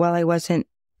that while I wasn't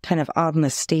kind of on the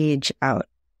stage out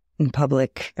in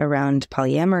public around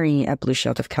polyamory at Blue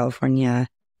Shield of California,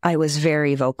 I was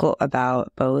very vocal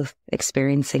about both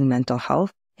experiencing mental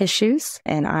health issues.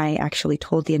 And I actually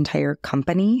told the entire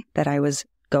company that I was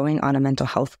going on a mental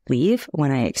health leave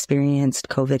when I experienced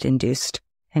COVID-induced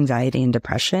anxiety and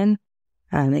depression.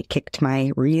 It kicked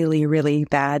my really, really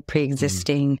bad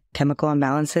pre-existing chemical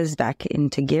imbalances back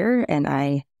into gear. And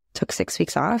I took 6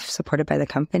 weeks off, supported by the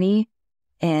company.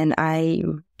 And I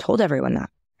told everyone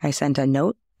that. I sent a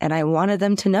note and I wanted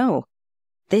them to know,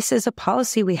 this is a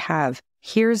policy we have.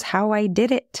 Here's how I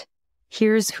did it.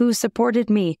 Here's who supported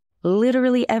me.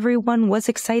 Literally everyone was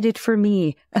excited for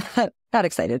me. Not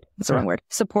excited. That's the wrong word.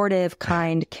 Supportive,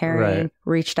 kind, caring,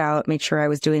 reached out, made sure I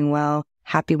was doing well,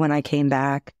 happy when I came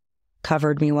back,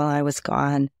 covered me while I was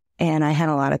gone. And I had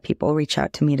a lot of people reach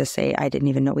out to me to say, I didn't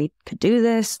even know we could do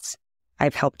this.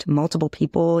 I've helped multiple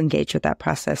people engage with that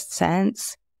process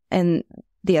since. And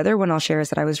the other one I'll share is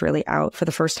that I was really out for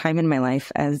the first time in my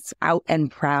life as out and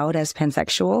proud as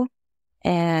pansexual.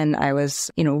 And I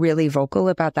was, really vocal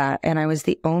about that. And I was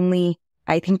the only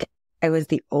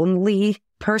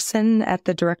person at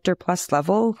the Director Plus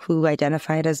level who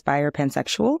identified as bi or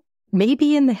pansexual,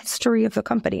 maybe in the history of the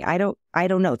company. I don't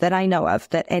know that I know of,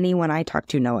 that anyone I talked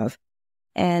to know of.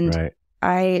 And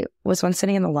I was once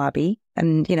sitting in the lobby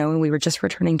and, we were just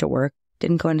returning to work,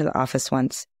 didn't go into the office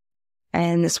once.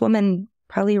 And this woman,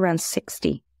 probably around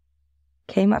 60,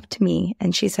 came up to me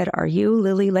and she said, "Are you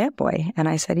Lily Lamboy?" And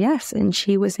I said, "Yes." And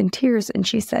she was in tears and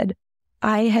she said,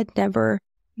 "I had never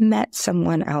met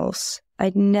someone else.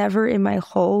 I'd never in my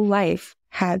whole life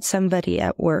had somebody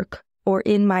at work or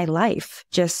in my life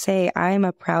just say, I'm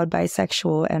a proud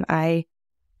bisexual and I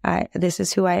this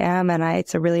is who I am and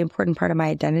it's a really important part of my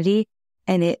identity."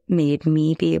 And it made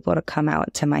me be able to come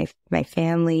out to my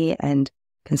family and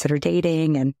consider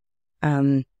dating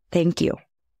and thank you.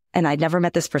 And I'd never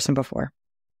met this person before.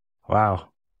 Wow.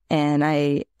 And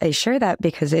I share that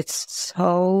because it's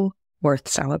so worth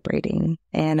celebrating.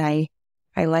 And I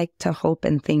like to hope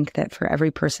and think that for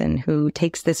every person who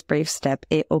takes this brave step,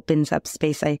 it opens up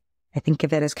space. I think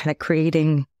of it as kind of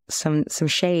creating some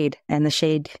shade, and the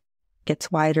shade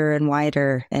gets wider and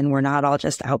wider, and we're not all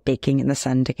just out baking in the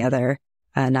sun together,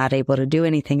 not able to do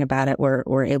anything about it.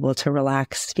 We're able to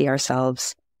relax, be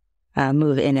ourselves,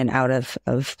 move in and out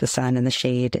of the sun and the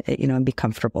shade, and be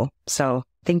comfortable. So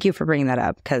thank you for bringing that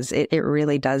up, because it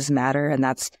really does matter. And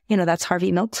that's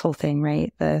Harvey Milk's whole thing,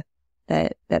 right?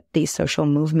 That these social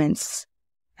movements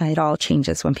it all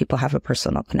changes when people have a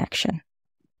personal connection.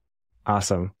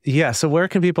 Awesome. Yeah. So where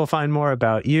can people find more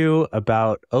about you,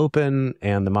 about Open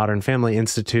and the Modern Family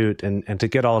Institute, and to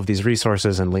get all of these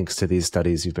resources and links to these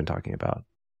studies you've been talking about?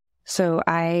 So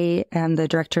I am the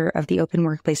director of the Open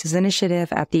Workplaces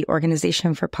Initiative at the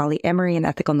Organization for Polyamory and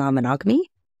Ethical Non-Monogamy,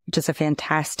 which is a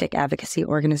fantastic advocacy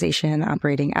organization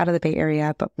operating out of the Bay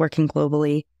Area, but working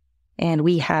globally. And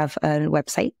we have a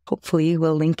website. Hopefully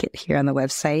we'll link it here on the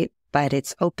website, but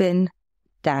it's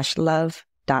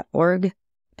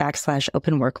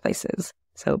open-love.org/open workplaces.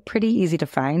 So pretty easy to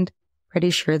find.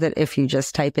 Pretty sure that if you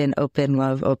just type in Open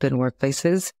Love Open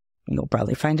Workplaces, you'll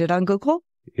probably find it on Google.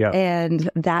 Yeah. And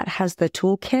that has the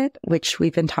toolkit, which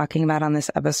we've been talking about on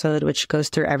this episode, which goes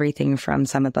through everything from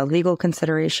some of the legal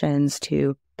considerations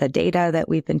to the data that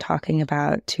we've been talking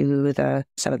about to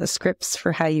some of the scripts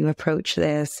for how you approach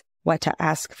this, what to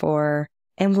ask for.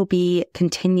 And we'll be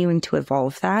continuing to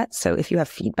evolve that. So if you have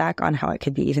feedback on how it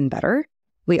could be even better,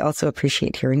 we also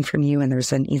appreciate hearing from you. And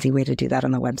there's an easy way to do that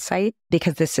on the website,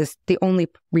 because this is the only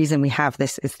reason we have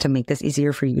this is to make this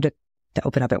easier for you to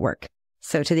open up at work.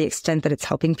 So to the extent that it's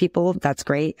helping people, that's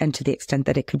great. And to the extent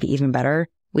that it could be even better,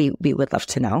 we would love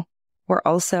to know. We're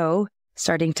also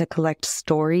starting to collect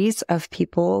stories of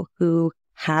people who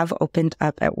have opened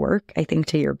up at work. I think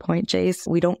to your point, Jace,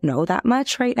 we don't know that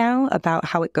much right now about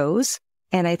how it goes.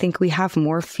 And I think we have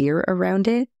more fear around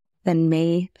it than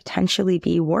may potentially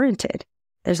be warranted.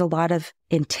 There's a lot of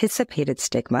anticipated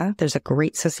stigma. There's a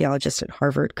great sociologist at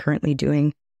Harvard currently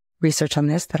doing research on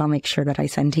this that I'll make sure that I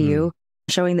send to you,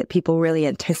 showing that people really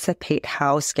anticipate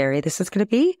how scary this is going to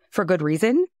be for good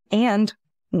reason. And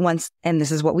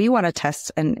this is what we want to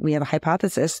test, and we have a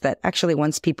hypothesis that actually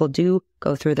once people do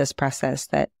go through this process,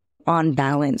 that on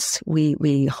balance,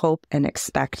 we hope and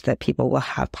expect that people will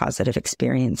have positive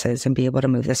experiences and be able to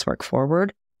move this work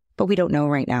forward. But we don't know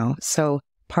right now. So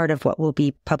part of what we'll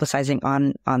be publicizing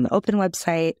on the Open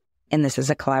website, and this is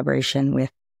a collaboration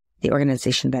with the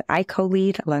organization that I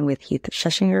co-lead along with Heath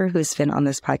Schlesinger, who's been on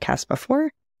this podcast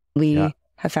before. We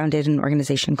have founded an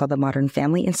organization called the Modern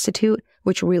Family Institute,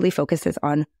 which really focuses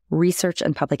on research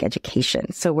and public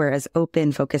education. So whereas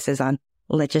Open focuses on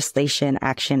legislation,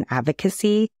 action,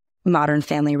 advocacy, Modern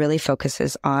Family really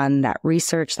focuses on that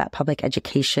research, that public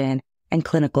education, and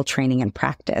clinical training and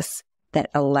practice that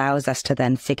allows us to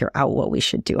then figure out what we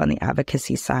should do on the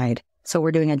advocacy side. So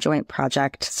we're doing a joint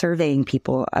project surveying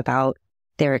people about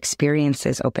their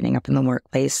experiences opening up in the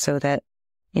workplace so that,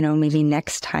 maybe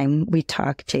next time we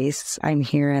talk, Jace, I'm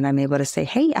here and I'm able to say,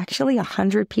 hey, actually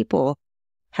 100 people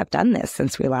have done this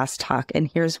since we last talked, and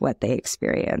here's what they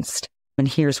experienced. And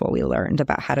here's what we learned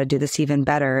about how to do this even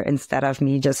better, instead of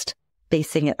me just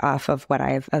basing it off of what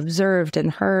I've observed and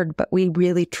heard. But we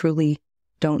really, truly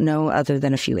don't know other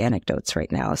than a few anecdotes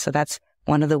right now. So that's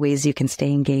one of the ways you can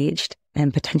stay engaged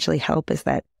and potentially help, is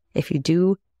that if you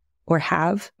do or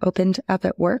have opened up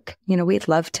at work, we'd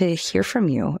love to hear from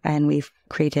you. And we've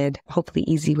created hopefully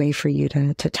easy way for you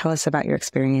to tell us about your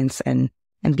experience and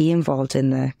be involved in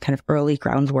the kind of early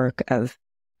groundwork of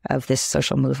this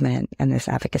social movement and this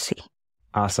advocacy.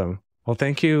 Awesome. Well,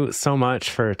 thank you so much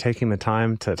for taking the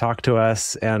time to talk to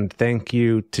us. And thank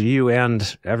you to you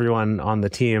and everyone on the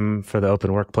team for the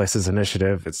Open Workplaces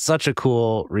Initiative. It's such a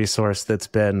cool resource that's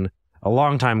been a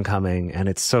long time coming. And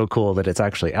it's so cool that it's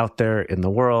actually out there in the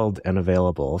world and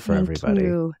available for everybody.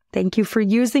 Thank you for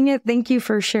using it. Thank you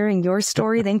for sharing your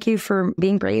story. Thank you for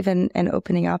being brave and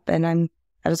opening up. And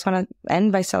I just want to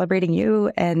end by celebrating you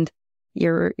and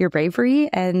your bravery.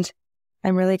 And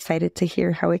I'm really excited to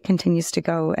hear how it continues to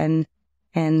go and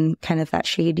kind of that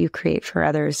shade you create for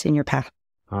others in your path.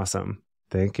 Awesome.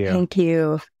 Thank you. Thank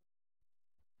you.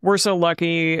 We're so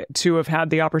lucky to have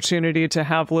had the opportunity to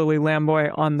have Lily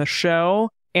Lamboy on the show.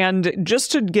 And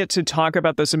just to get to talk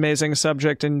about this amazing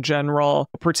subject in general,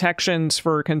 protections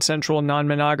for consensual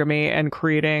non-monogamy and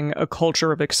creating a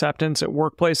culture of acceptance at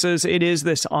workplaces, it is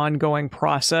this ongoing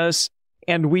process.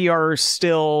 And we are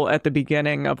still at the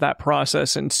beginning of that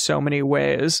process in so many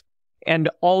ways. And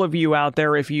all of you out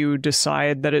there, if you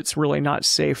decide that it's really not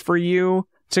safe for you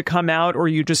to come out, or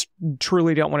you just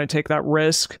truly don't want to take that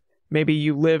risk, maybe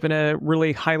you live in a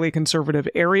really highly conservative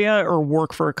area or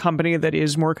work for a company that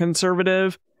is more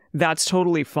conservative, that's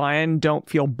totally fine. Don't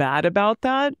feel bad about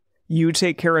that. You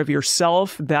take care of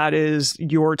yourself. That is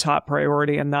your top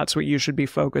priority, and that's what you should be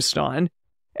focused on.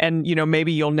 And,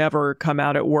 maybe you'll never come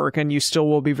out at work and you still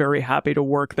will be very happy to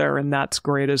work there, and that's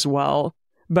great as well.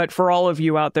 But for all of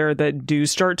you out there that do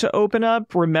start to open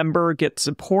up, remember, get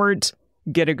support,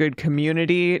 get a good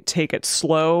community, take it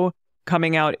slow.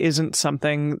 Coming out isn't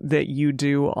something that you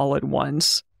do all at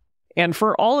once. And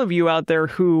for all of you out there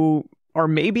who are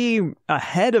maybe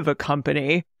ahead of a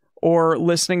company or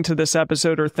listening to this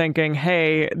episode are thinking,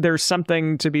 hey, there's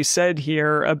something to be said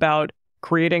here about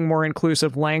creating more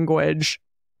inclusive language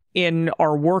in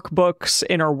our workbooks,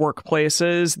 in our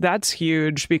workplaces. That's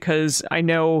huge, because I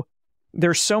know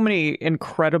there's so many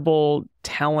incredible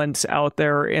talents out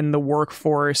there in the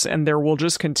workforce, and there will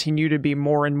just continue to be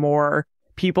more and more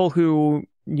people who,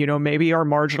 maybe are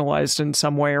marginalized in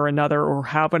some way or another, or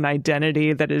have an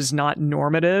identity that is not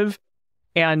normative.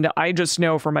 And I just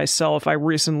know for myself, I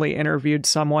recently interviewed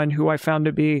someone who I found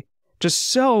to be just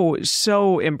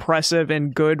so impressive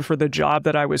and good for the job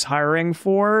that I was hiring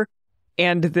for.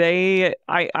 And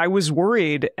I was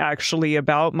worried actually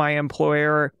about my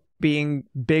employer being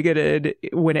bigoted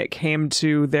when it came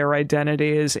to their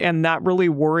identities. And that really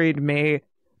worried me,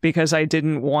 because I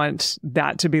didn't want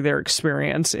that to be their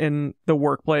experience in the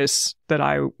workplace that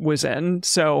I was in.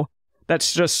 So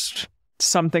that's just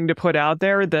something to put out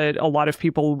there, that a lot of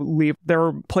people leave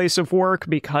their place of work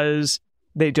because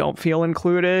they don't feel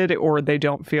included, or they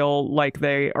don't feel like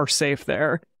they are safe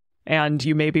there. And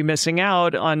you may be missing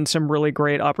out on some really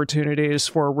great opportunities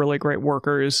for really great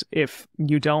workers if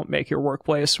you don't make your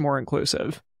workplace more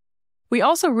inclusive. We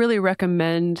also really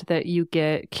recommend that you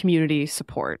get community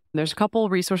support. There's a couple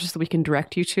of resources that we can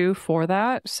direct you to for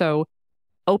that. So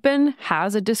Open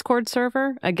has a Discord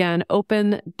server. Again,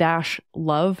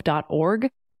 open-love.org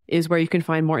is where you can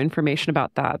find more information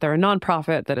about that. They're a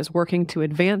nonprofit that is working to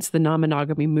advance the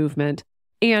non-monogamy movement.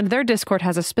 And their Discord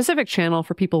has a specific channel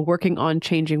for people working on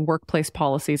changing workplace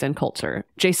policies and culture.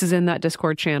 Jace is in that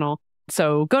Discord channel.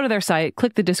 So go to their site,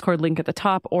 click the Discord link at the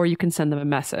top, or you can send them a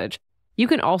message. You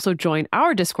can also join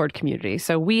our Discord community.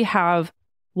 So we have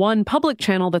one public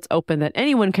channel that's open that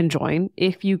anyone can join.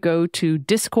 If you go to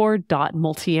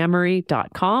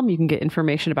discord.multiamory.com, you can get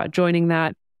information about joining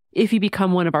that. If you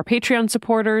become one of our Patreon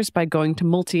supporters by going to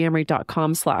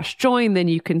multiamory.com/join, then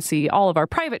you can see all of our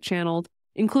private channels,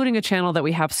 including a channel that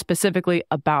we have specifically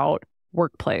about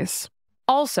workplace.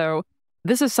 Also,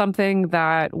 this is something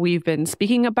that we've been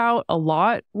speaking about a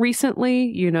lot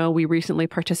recently. We recently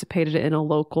participated in a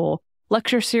local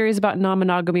lecture series about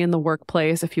non-monogamy in the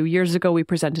workplace. A few years ago, we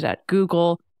presented at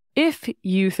Google. If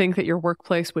you think that your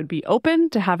workplace would be open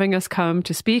to having us come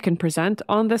to speak and present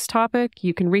on this topic,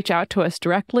 you can reach out to us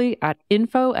directly at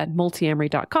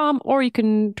info@multiamory.com, or you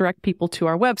can direct people to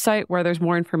our website where there's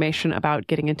more information about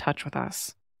getting in touch with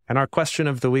us. And our question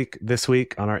of the week this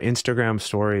week on our Instagram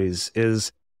stories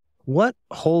is, what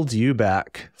holds you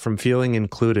back from feeling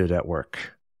included at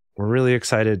work? We're really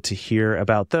excited to hear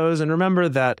about those. And remember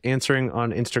that answering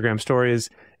on Instagram stories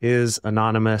is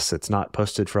anonymous. It's not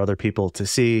posted for other people to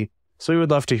see. So we would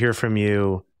love to hear from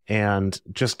you, and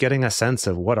just getting a sense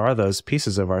of what are those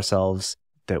pieces of ourselves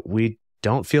that we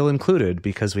don't feel included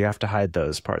because we have to hide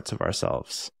those parts of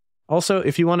ourselves. Also,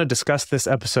 if you want to discuss this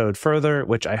episode further,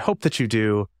 which I hope that you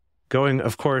do, going,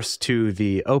 of course, to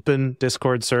the Open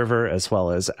Discord server as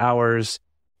well as ours.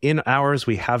 In ours,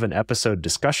 we have an episode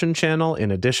discussion channel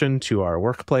in addition to our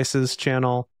Workplaces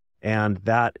channel, and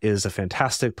that is a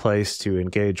fantastic place to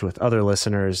engage with other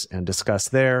listeners and discuss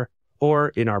there. Or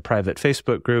in our private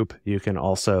Facebook group, you can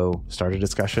also start a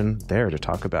discussion there to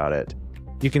talk about it.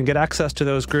 You can get access to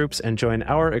those groups and join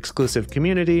our exclusive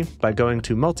community by going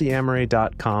to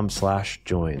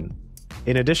multiamory.com/join.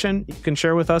 In addition, you can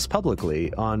share with us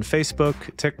publicly on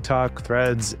Facebook, TikTok,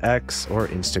 Threads, X, or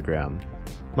Instagram.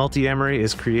 Multiamory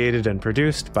is created and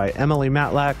produced by Emily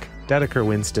Matlack, Dedeker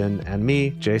Winston, and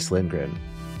me, Jace Lindgren.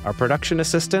 Our production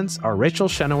assistants are Rachel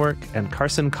Shennewerk and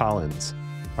Carson Collins.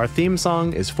 Our theme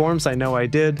song is Forms I Know I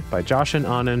Did by Josh and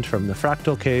Anand from the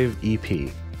Fractal Cave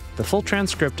EP. The full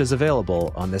transcript is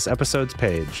available on this episode's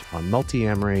page on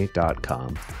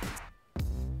multiamory.com.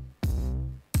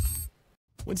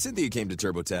 When Cynthia came to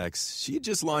TurboTax, she had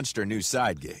just launched her new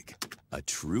side gig, a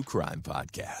true crime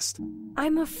podcast.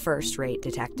 I'm a first-rate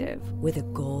detective with a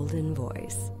golden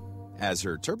voice. As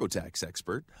her TurboTax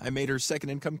expert, I made her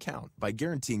second income count by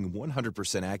guaranteeing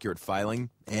 100% accurate filing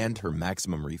and her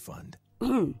maximum refund.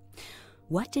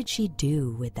 What did she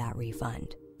do with that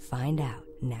refund? Find out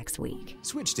next week.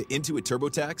 Switch to Intuit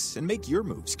TurboTax and make your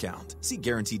moves count. See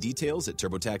guarantee details at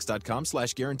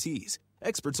turbotax.com/guarantees.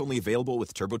 Experts only available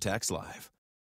with TurboTax Live.